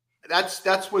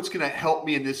 that's what's going to help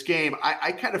me in this game.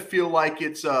 I kind of feel like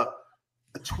it's a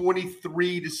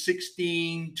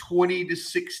 23-16,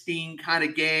 20-16 kind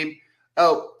of game.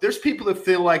 Oh, there's people that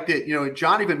feel like that, and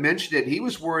John even mentioned it. He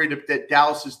was worried that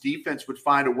Dallas's defense would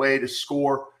find a way to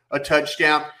score a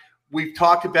touchdown. We've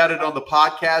talked about it on the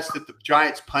podcast that the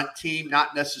Giants punt team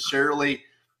not necessarily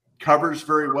covers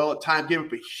very well at times. Gave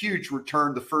up a huge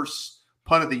return the first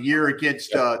punt of the year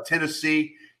against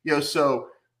Tennessee. So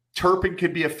Turpin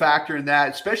could be a factor in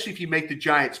that, especially if you make the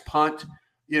Giants punt.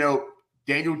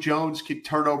 Daniel Jones could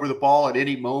turn over the ball at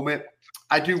any moment.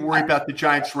 I do worry about the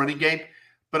Giants running game,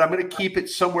 but I'm going to keep it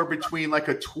somewhere between like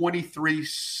a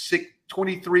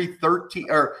 23-13,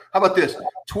 or how about this,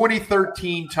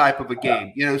 2013 type of a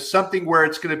game, something where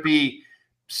it's going to be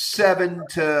 7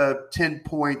 to 10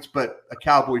 points, but a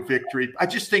Cowboy victory. I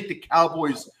just think the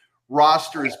Cowboys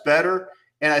roster is better.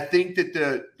 And I think that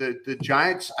the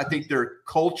Giants, I think their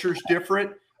culture's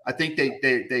different. I think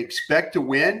they expect to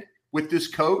win with this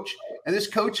coach, and this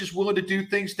coach is willing to do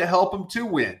things to help them to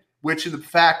win, which in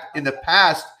the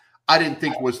past, I didn't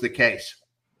think was the case.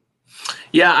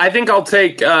 Yeah, I think I'll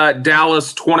take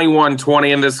Dallas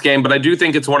 21-20 in this game, but I do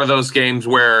think it's one of those games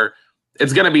where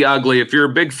it's going to be ugly. If you're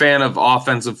a big fan of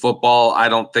offensive football, I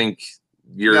don't think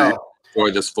you're going to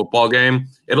enjoy this football game.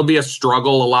 It'll be a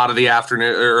struggle a lot of the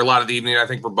afternoon or a lot of the evening, I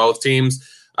think, for both teams.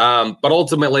 But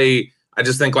ultimately, I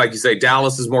just think, like you say,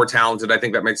 Dallas is more talented. I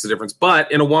think that makes a difference. But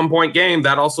in a 1-point game,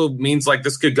 that also means like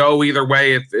this could go either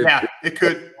way. It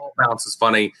could. Bounce is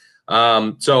funny.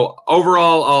 So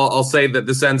overall, I'll say that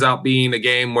this ends out being a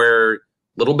game where a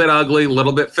little bit ugly, a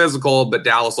little bit physical, but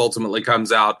Dallas ultimately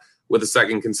comes out with a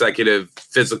second consecutive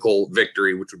physical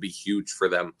victory, which would be huge for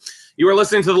them. You are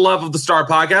listening to the Love of the Star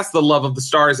podcast. The Love of the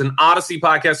Star is an Odyssey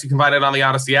podcast. You can find it on the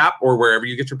Odyssey app or wherever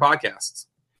you get your podcasts.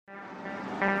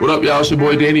 What up, y'all? It's your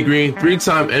boy Danny Green,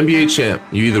 3-time NBA champ.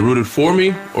 You either rooted for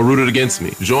me or rooted against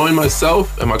me. Join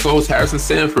myself and my co-host Harrison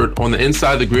Sanford on the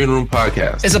Inside the Green Room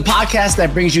podcast. It's a podcast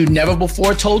that brings you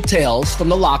never-before-told tales from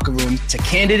the locker room to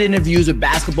candid interviews with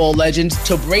basketball legends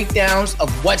to breakdowns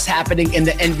of what's happening in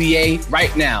the NBA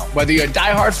right now. Whether you're a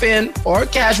diehard fan or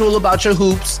casual about your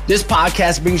hoops, this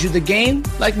podcast brings you the game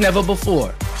like never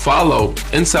before. Follow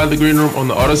Inside the Green Room on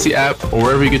the Odyssey app or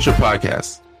wherever you get your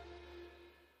podcasts.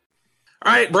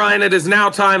 All right, Brian, it is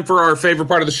now time for our favorite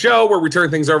part of the show where we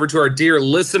turn things over to our dear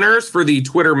listeners for the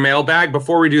Twitter mailbag.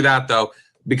 Before we do that, though,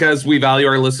 because we value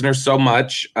our listeners so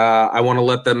much, I want to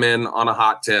let them in on a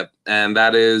hot tip. And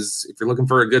that is, if you're looking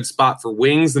for a good spot for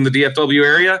wings in the DFW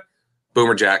area,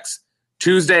 Boomer Jacks.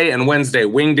 Tuesday and Wednesday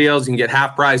wing deals. You can get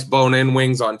half-price bone-in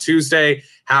wings on Tuesday,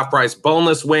 half-price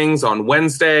boneless wings on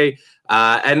Wednesday.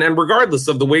 And regardless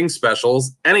of the wing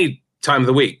specials, any time of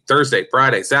the week, Thursday,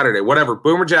 Friday, Saturday, whatever,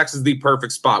 Boomer Jacks is the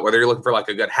perfect spot. Whether you're looking for like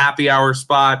a good happy hour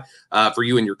spot for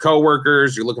you and your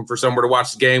coworkers, you're looking for somewhere to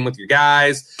watch the game with your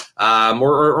guys,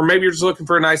 or maybe you're just looking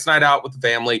for a nice night out with the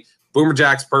family, Boomer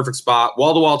Jacks, perfect spot.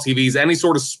 Wall-to-wall TVs, any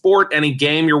sort of sport, any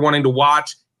game you're wanting to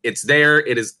watch, it's there.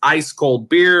 It is ice cold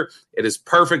beer. It is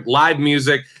perfect live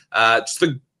music. Just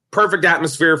the perfect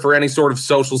atmosphere for any sort of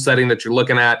social setting that you're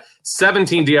looking at.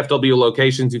 17 DFW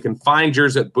locations. You can find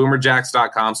yours at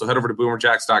boomerjacks.com. So head over to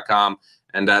boomerjacks.com.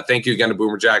 And thank you again to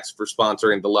Boomer Jacks for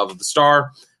sponsoring the Love of the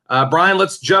Star. Brian,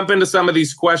 let's jump into some of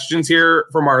these questions here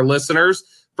from our listeners.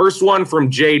 First one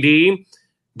from JD.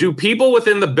 Do people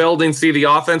within the building see the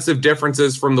offensive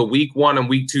differences from the week 1 and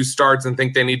week 2 starts and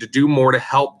think they need to do more to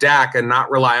help Dak and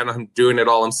not rely on him doing it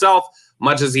all himself,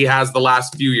 much as he has the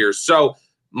last few years? So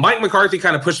Mike McCarthy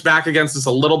kind of pushed back against us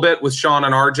a little bit with Sean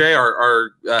and RJ,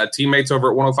 our teammates over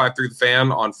at 105.3 The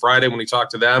Fan on Friday when we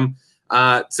talked to them,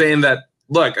 saying that,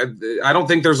 look, I don't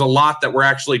think there's a lot that we're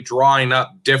actually drawing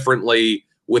up differently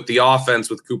with the offense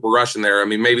with Cooper Rush in there. I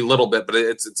mean, maybe a little bit, but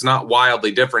it's not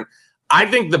wildly different. I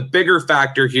think the bigger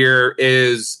factor here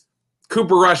is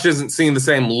Cooper Rush isn't seeing the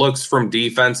same looks from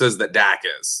defenses that Dak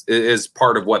is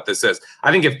part of what this is.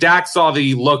 I think if Dak saw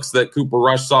the looks that Cooper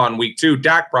Rush saw in week 2,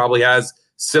 Dak probably has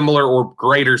similar or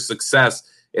greater success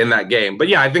in that game. But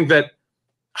yeah, I think that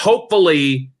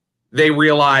hopefully they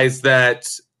realize that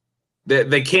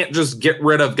they can't just get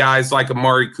rid of guys like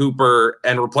Amari Cooper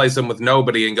and replace them with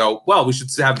nobody and go, well, we should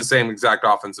have the same exact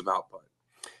offensive output.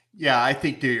 Yeah, I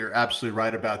think that you're absolutely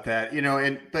right about that.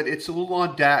 But it's a little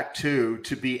on Dak too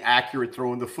to be accurate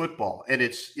throwing the football, and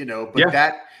it's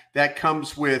that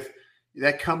comes with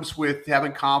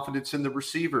having confidence in the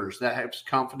receivers, that has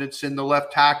confidence in the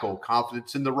left tackle,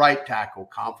 confidence in the right tackle,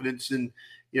 confidence in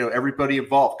everybody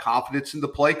involved, confidence in the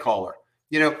play caller.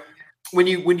 When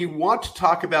you want to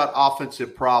talk about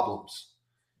offensive problems,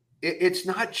 it's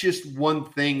not just one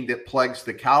thing that plagues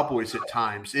the Cowboys at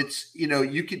times. It's,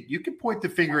 you can point the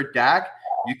finger at Dak.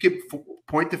 You could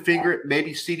point the finger at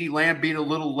maybe CeeDee Lamb being a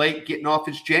little late getting off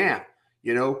his jam.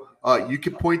 You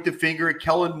could point the finger at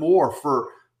Kellen Moore for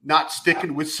not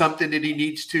sticking with something that he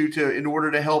needs to in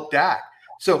order to help Dak.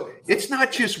 So it's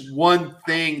not just one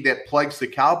thing that plagues the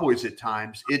Cowboys at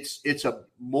times. It's a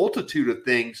multitude of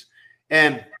things.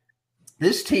 And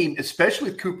this team,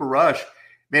 especially with Cooper Rush,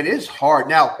 man, it is hard.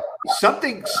 Now,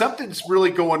 something's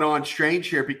really going on strange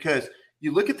here, because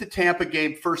you look at the Tampa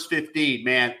game, first 15,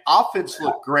 man, offense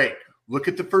looked great. Look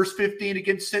at the first 15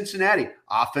 against Cincinnati.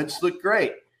 Offense looked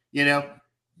great.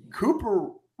 Cooper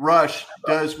Rush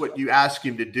does what you ask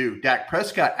him to do. Dak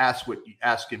Prescott asks what you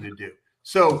ask him to do.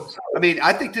 So, I mean,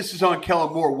 I think this is on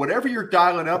Kellen Moore. Whatever you're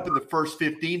dialing up in the first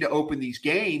 15 to open these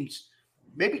games,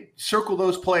 maybe circle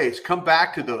those plays, come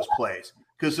back to those plays,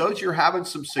 because those you're having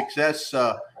some success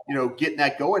getting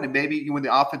that going. And maybe when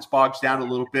the offense bogs down a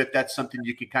little bit, that's something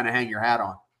you can kind of hang your hat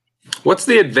on. What's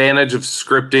the advantage of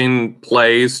scripting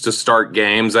plays to start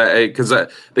games? Because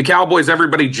the Cowboys,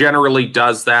 everybody generally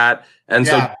does that. And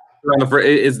so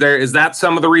is that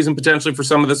some of the reason potentially for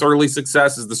some of this early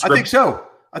success is the script?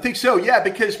 I think so. Yeah,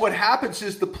 because what happens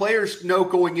is the players know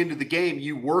going into the game,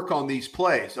 you work on these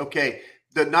plays. Okay,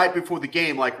 the night before the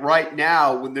game, like right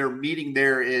now when they're meeting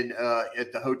there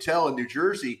at the hotel in New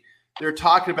Jersey, they're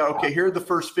talking about, okay, here are the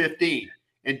first 15.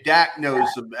 And Dak knows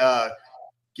them.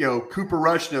 Cooper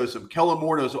Rush knows them. Kellen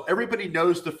Moore knows them. Everybody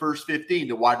knows the first 15.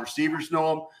 The wide receivers know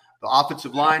them. The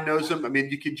offensive line knows them. I mean,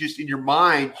 you can just, in your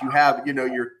mind, you have,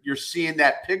 you're seeing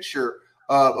that picture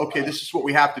of, okay, this is what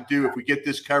we have to do. If we get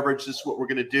this coverage, this is what we're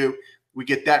going to do. We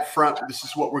get that front, this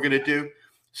is what we're going to do.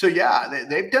 So, yeah,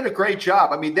 they've done a great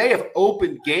job. I mean, they have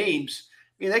opened games.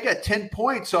 I mean, they got 10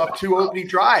 points off 2 opening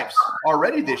drives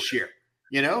already this year.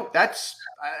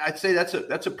 I'd say that's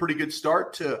a pretty good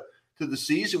start to the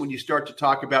season when you start to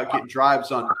talk about getting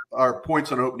drives on or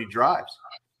points on opening drives.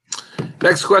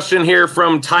 Next question here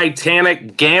from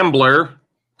Titanic Gambler.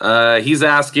 He's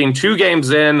asking, 2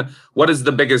 games in, what is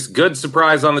the biggest good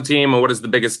surprise on the team and what is the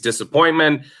biggest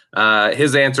disappointment?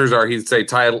 His answers are, he'd say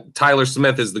Tyler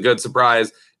Smith is the good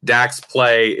surprise. Dak's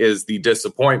play is the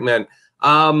disappointment.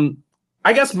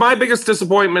 I guess my biggest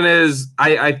disappointment is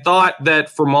I thought that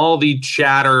from all the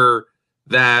chatter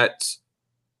that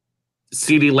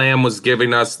CeeDee Lamb was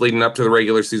giving us leading up to the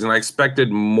regular season, I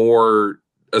expected more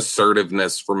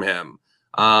assertiveness from him.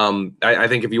 I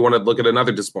think if you want to look at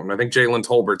another disappointment, I think Jalen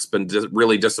Tolbert's been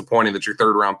really disappointing that your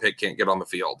 3rd-round pick can't get on the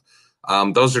field.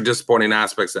 Those are disappointing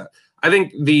aspects. I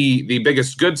think the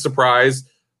biggest good surprise,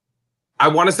 I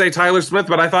want to say Tyler Smith,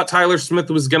 but I thought Tyler Smith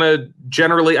was going to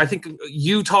generally, I think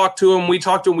you talk to him, we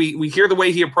talk to him, we hear the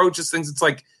way he approaches things. It's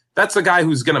like, that's a guy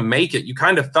who's going to make it. You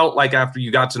kind of felt like after you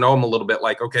got to know him a little bit,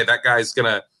 like, okay, that guy's going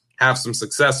to have some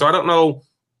success. So I don't know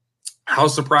how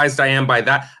surprised I am by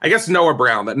that. I guess Noah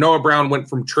Brown went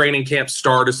from training camp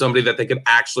star to somebody that they could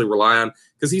actually rely on,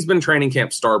 because he's been training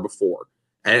camp star before.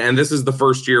 And this is the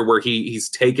first year where he's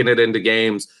taken it into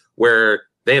games where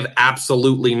they have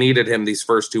absolutely needed him these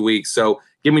first 2 weeks. So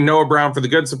give me Noah Brown for the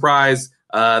good surprise.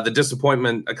 the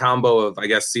disappointment, a combo of, I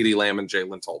guess, CeeDee Lamb and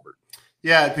Jalen Tolbert.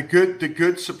 Yeah, the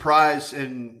good surprise,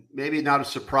 and maybe not a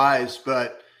surprise,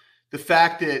 but the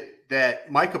fact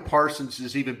that Micah Parsons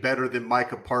is even better than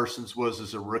Micah Parsons was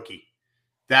as a rookie.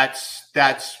 That's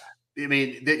I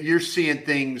mean, that you're seeing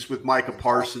things with Micah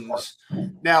Parsons.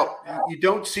 Now, you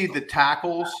don't see the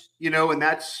tackles, and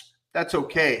that's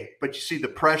okay. But you see the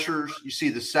pressures, you see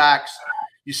the sacks,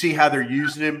 you see how they're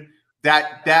using him.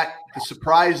 That the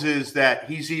surprise is that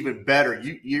he's even better.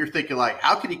 You're thinking, like,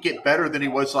 how can he get better than he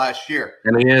was last year?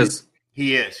 And he is.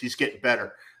 He is. He's getting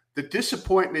better. The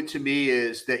disappointment to me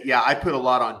is that, I put a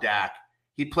lot on Dak.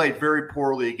 He played very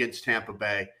poorly against Tampa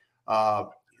Bay. And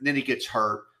then he gets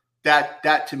hurt.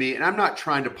 That to me, and I'm not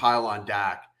trying to pile on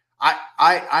Dak.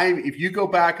 I if you go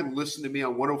back and listen to me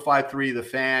on 105.3 The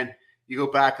Fan, you go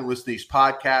back and listen to these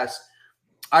podcasts,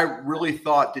 I really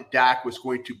thought that Dak was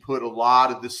going to put a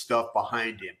lot of this stuff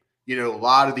behind him. A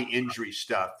lot of the injury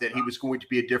stuff, that he was going to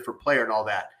be a different player and all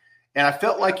that. And I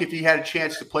felt like if he had a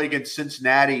chance to play against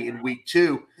Cincinnati in week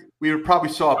 2, we would probably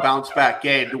saw a bounce back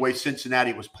game the way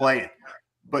Cincinnati was playing.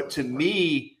 But to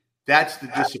me, that's the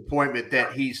disappointment,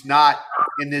 that he's not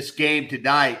in this game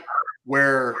tonight,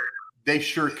 where they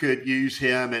sure could use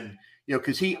him. And,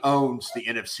 because he owns the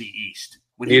NFC East.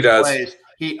 When he plays,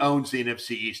 he owns the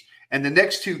NFC East. And the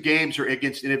next 2 games are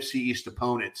against NFC East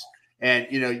opponents. And,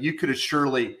 you could have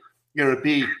surely, to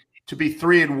be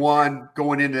 3-1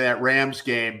 going into that Rams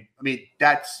game. I mean,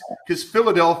 that's because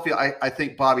Philadelphia, I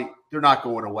think, Bobby, they're not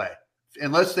going away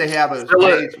unless they have a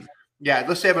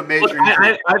major.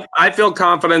 I feel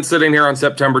confident sitting here on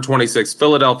September 26th.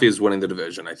 Philadelphia is winning the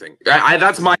division, I think.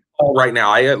 That's my call right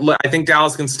now. I think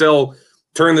Dallas can still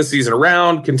turn the season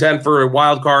around, contend for a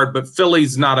wild card, but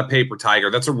Philly's not a paper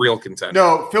tiger. That's a real contender.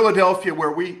 No, Philadelphia,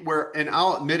 and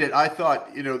I'll admit it, I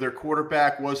thought, their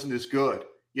quarterback wasn't as good,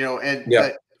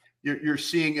 you're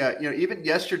seeing, even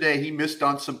yesterday he missed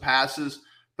on some passes,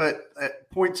 but at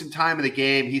points in time in the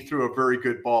game, he threw a very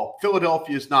good ball.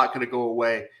 Philadelphia is not going to go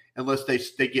away unless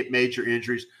they get major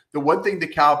injuries. The one thing the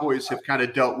Cowboys have kind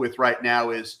of dealt with right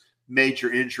now is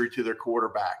major injury to their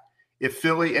quarterback.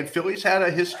 Philly's had a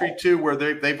history too, where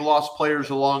they've lost players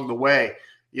along the way,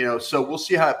 so we'll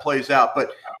see how it plays out.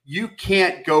 But you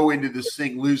can't go into this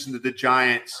thing losing to the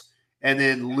Giants and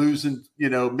then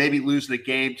maybe losing a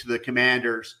game to the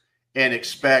Commanders and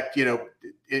expect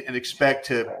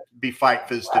to be fighting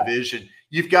for this division.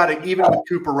 You've got to, even with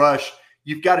Cooper Rush,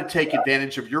 you've got to take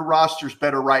advantage of your roster's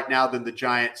better right now than the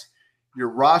Giants. Your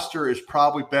roster is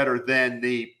probably better than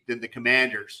the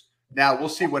Commanders. Now, we'll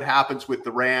see what happens with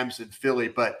the Rams and Philly,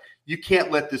 but you can't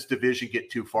let this division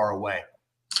get too far away.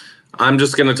 I'm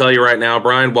just going to tell you right now,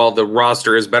 Brian, while the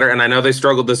roster is better, and I know they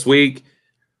struggled this week,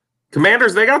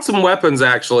 Commanders, they got some weapons,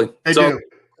 actually. They do.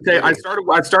 Okay, I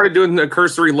started doing a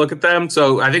cursory look at them,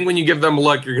 so I think when you give them a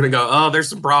look, you're going to go, oh, there's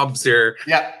some problems here.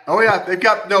 Yeah. Oh, yeah. They've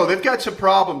got some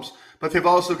problems, but they've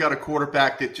also got a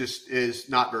quarterback that just is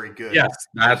not very good. Yes,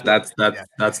 that's the.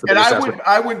 And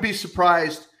I wouldn't be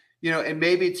surprised. And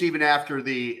maybe it's even after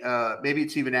the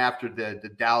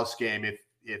Dallas game,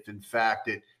 if in fact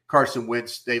Carson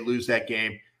Wentz, they lose that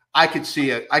game. I could see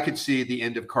the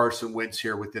end of Carson Wentz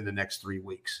here within the next 3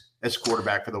 weeks as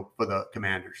quarterback for the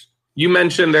Commanders. You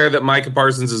mentioned there that Micah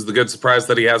Parsons is the good surprise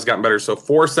that he has gotten better. So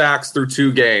 4 sacks through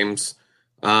 2 games.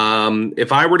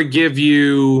 If I were to give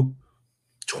you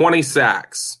 20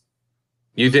 sacks,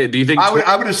 do you think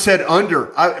I would have said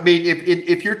under? I mean,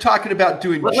 if you're talking about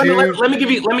doing let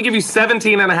me give you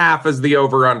 17 and a half as the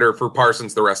over under for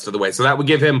Parsons the rest of the way. So that would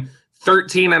give him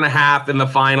 13 and a half in the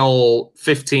final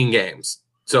 15 games.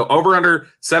 So over under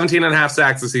 17 and a half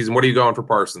sacks this season. What are you going for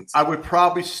Parsons? I would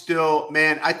probably still,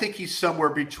 I think he's somewhere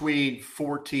between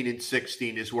 14 and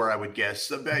 16 is where I would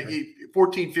guess.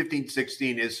 14, 15,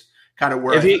 16 is kind of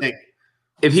where I think.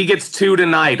 If he gets 2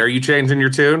 tonight, are you changing your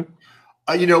tune?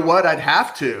 You know what? I'd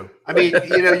have to. I mean,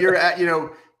 you're at,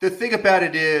 the thing about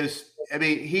it is, I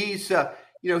mean, he's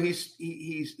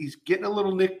getting a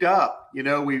little nicked up.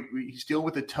 He's dealing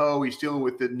with the toe. He's dealing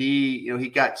with the knee. He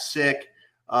got sick.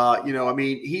 I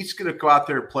mean, he's going to go out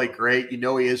there and play great. He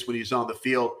is when he's on the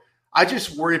field. I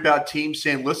just worry about teams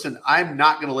saying, listen, I'm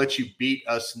not going to let you beat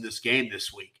us in this game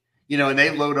this week. And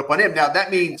they load up on him. Now,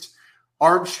 that means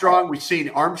Armstrong, we've seen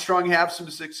Armstrong have some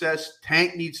success.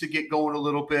 Tank needs to get going a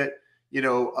little bit.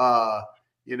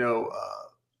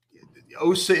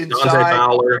 Osa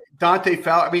inside. Dante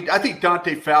Fowler. I mean, I think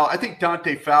Dante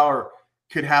Fowler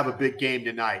could have a big game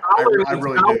tonight.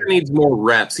 Fowler needs more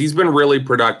reps. He's been really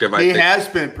productive. He has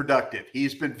been productive.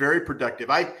 He's been very productive.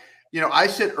 I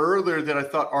said earlier that I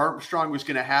thought Armstrong was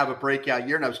going to have a breakout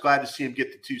year, and I was glad to see him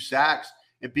get the 2 sacks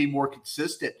and be more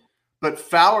consistent. but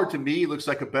Fowler to me looks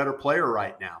like a better player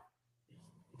right now.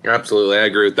 Absolutely. I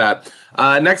agree with that.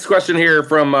 Next question here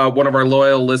from one of our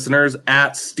loyal listeners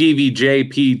at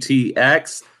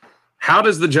StevieJPTX. How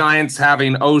does the Giants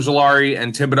having Ojulari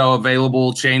and Thibodeau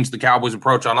available change the Cowboys'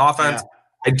 approach on offense? Yeah.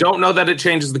 I don't know that it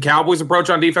changes the Cowboys'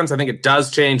 approach on defense. I think it does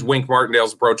change Wink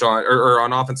Martindale's approach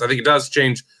on offense. I think it does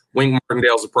change Wink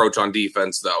Martindale's approach on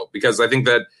defense, though, because I think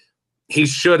that he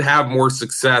should have more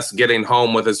success getting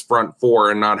home with his front four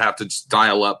and not have to just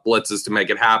dial up blitzes to make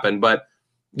it happen. But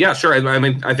yeah, sure. I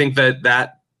mean, I think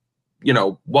that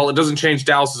while it doesn't change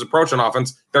Dallas's approach on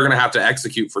offense, they're going to have to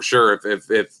execute for sure if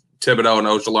Thibodeau and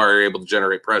Ojulari are able to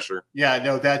generate pressure. Yeah,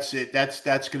 no, that's it. That's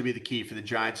going to be the key for the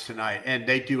Giants tonight, and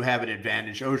they do have an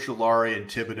advantage. Ojulari and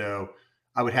Thibodeau,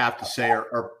 I would have to say,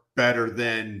 are better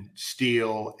than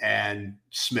Steele and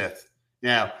Smith.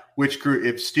 Now,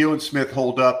 if Steele and Smith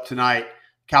hold up tonight,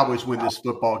 Cowboys win this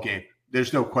football game.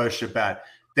 There's no question about it.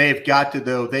 They've got to,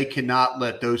 though, they cannot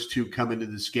let those two come into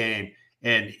this game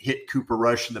and hit Cooper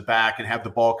Rush in the back and have the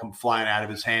ball come flying out of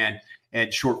his hand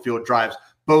and short field drives.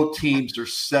 Both teams are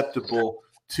susceptible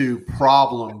to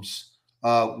problems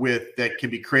that can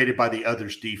be created by the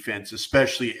other's defense,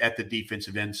 especially at the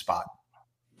defensive end spot.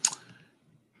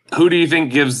 Who do you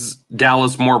think gives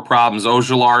Dallas more problems,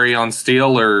 Ojulari on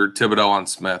Steele or Thibodeau on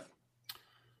Smith?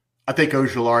 I think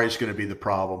Ojulari is going to be the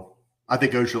problem.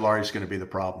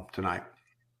 Tonight.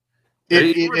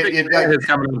 It's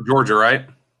coming to Georgia, right?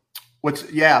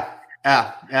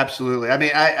 Absolutely. I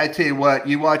mean, I tell you what,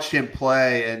 you watched him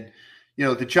play, and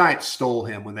the Giants stole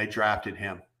him when they drafted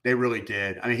him. They really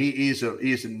did. I mean, he's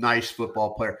a nice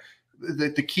football player.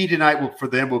 The key tonight for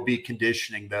them will be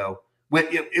conditioning, though.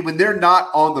 When they're not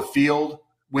on the field,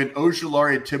 when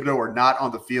Ojulari and Thibodeau are not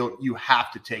on the field, you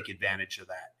have to take advantage of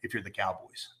that if you're the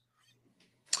Cowboys.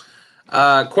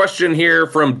 Question here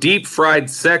from Deep Fried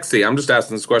Sexy. I'm just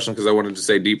asking this question because I wanted to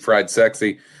say Deep Fried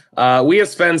Sexy. We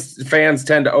as fans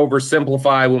tend to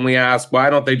oversimplify when we ask, why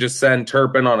don't they just send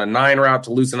Turpin on a 9 route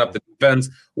to loosen up the defense?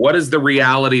 What is the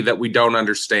reality that we don't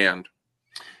understand?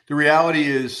 The reality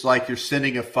is like you're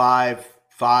sending a 5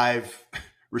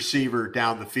 receiver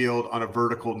down the field on a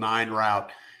vertical 9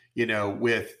 route,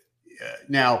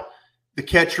 now the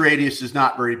catch radius is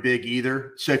not very big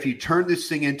either. So if you turn this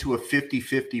thing into a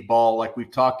 50-50 ball, like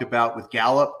we've talked about with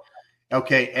Gallup,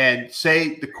 okay, and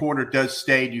say the corner does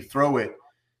stay and you throw it,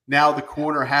 now the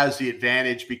corner has the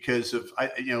advantage because of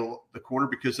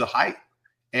height.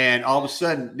 And all of a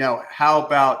sudden, now how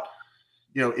about,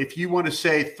 if you want to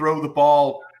say throw the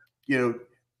ball,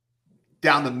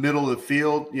 down the middle of the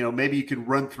field, maybe you can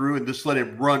run through and just let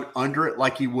him run under it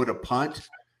like he would a punt.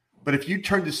 But if you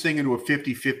turn this thing into a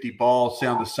 50-50 ball, say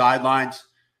on the sidelines,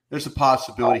 there's a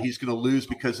possibility he's going to lose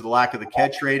because of the lack of the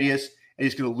catch radius, and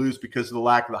he's going to lose because of the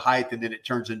lack of the height, and then it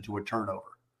turns into a turnover.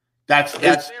 That's.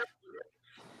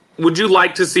 Would you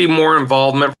like to see more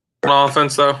involvement from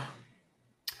offense, though?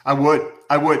 I would,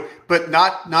 but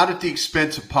not at the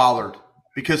expense of Pollard,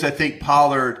 because I think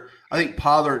Pollard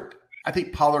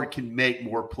can make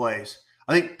more plays.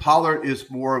 I think Pollard is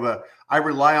more of I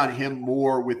rely on him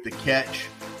more with the catch.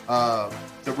 The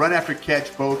run after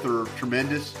catch, both are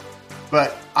tremendous,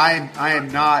 but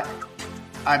I'm not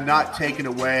taking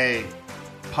away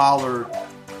Pollard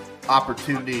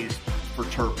opportunities for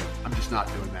Turpin. I'm just not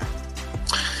doing that.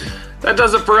 That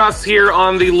does it for us here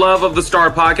on the Love of the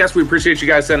Star podcast. We appreciate you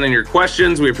guys sending your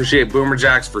questions. We appreciate Boomer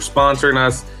Jacks for sponsoring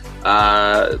us.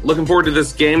 Looking forward to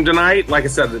this game tonight. Like I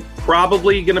said, it's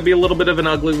probably going to be a little bit of an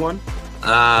ugly one.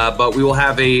 But we will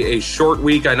have a short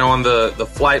week. I know on the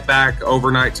flight back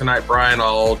overnight tonight, Brian,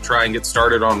 I'll try and get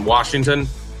started on Washington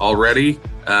already.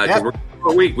 Because we're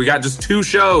a week. We got just 2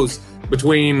 shows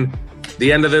between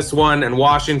the end of this one and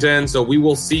Washington. So we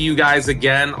will see you guys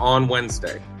again on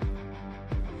Wednesday.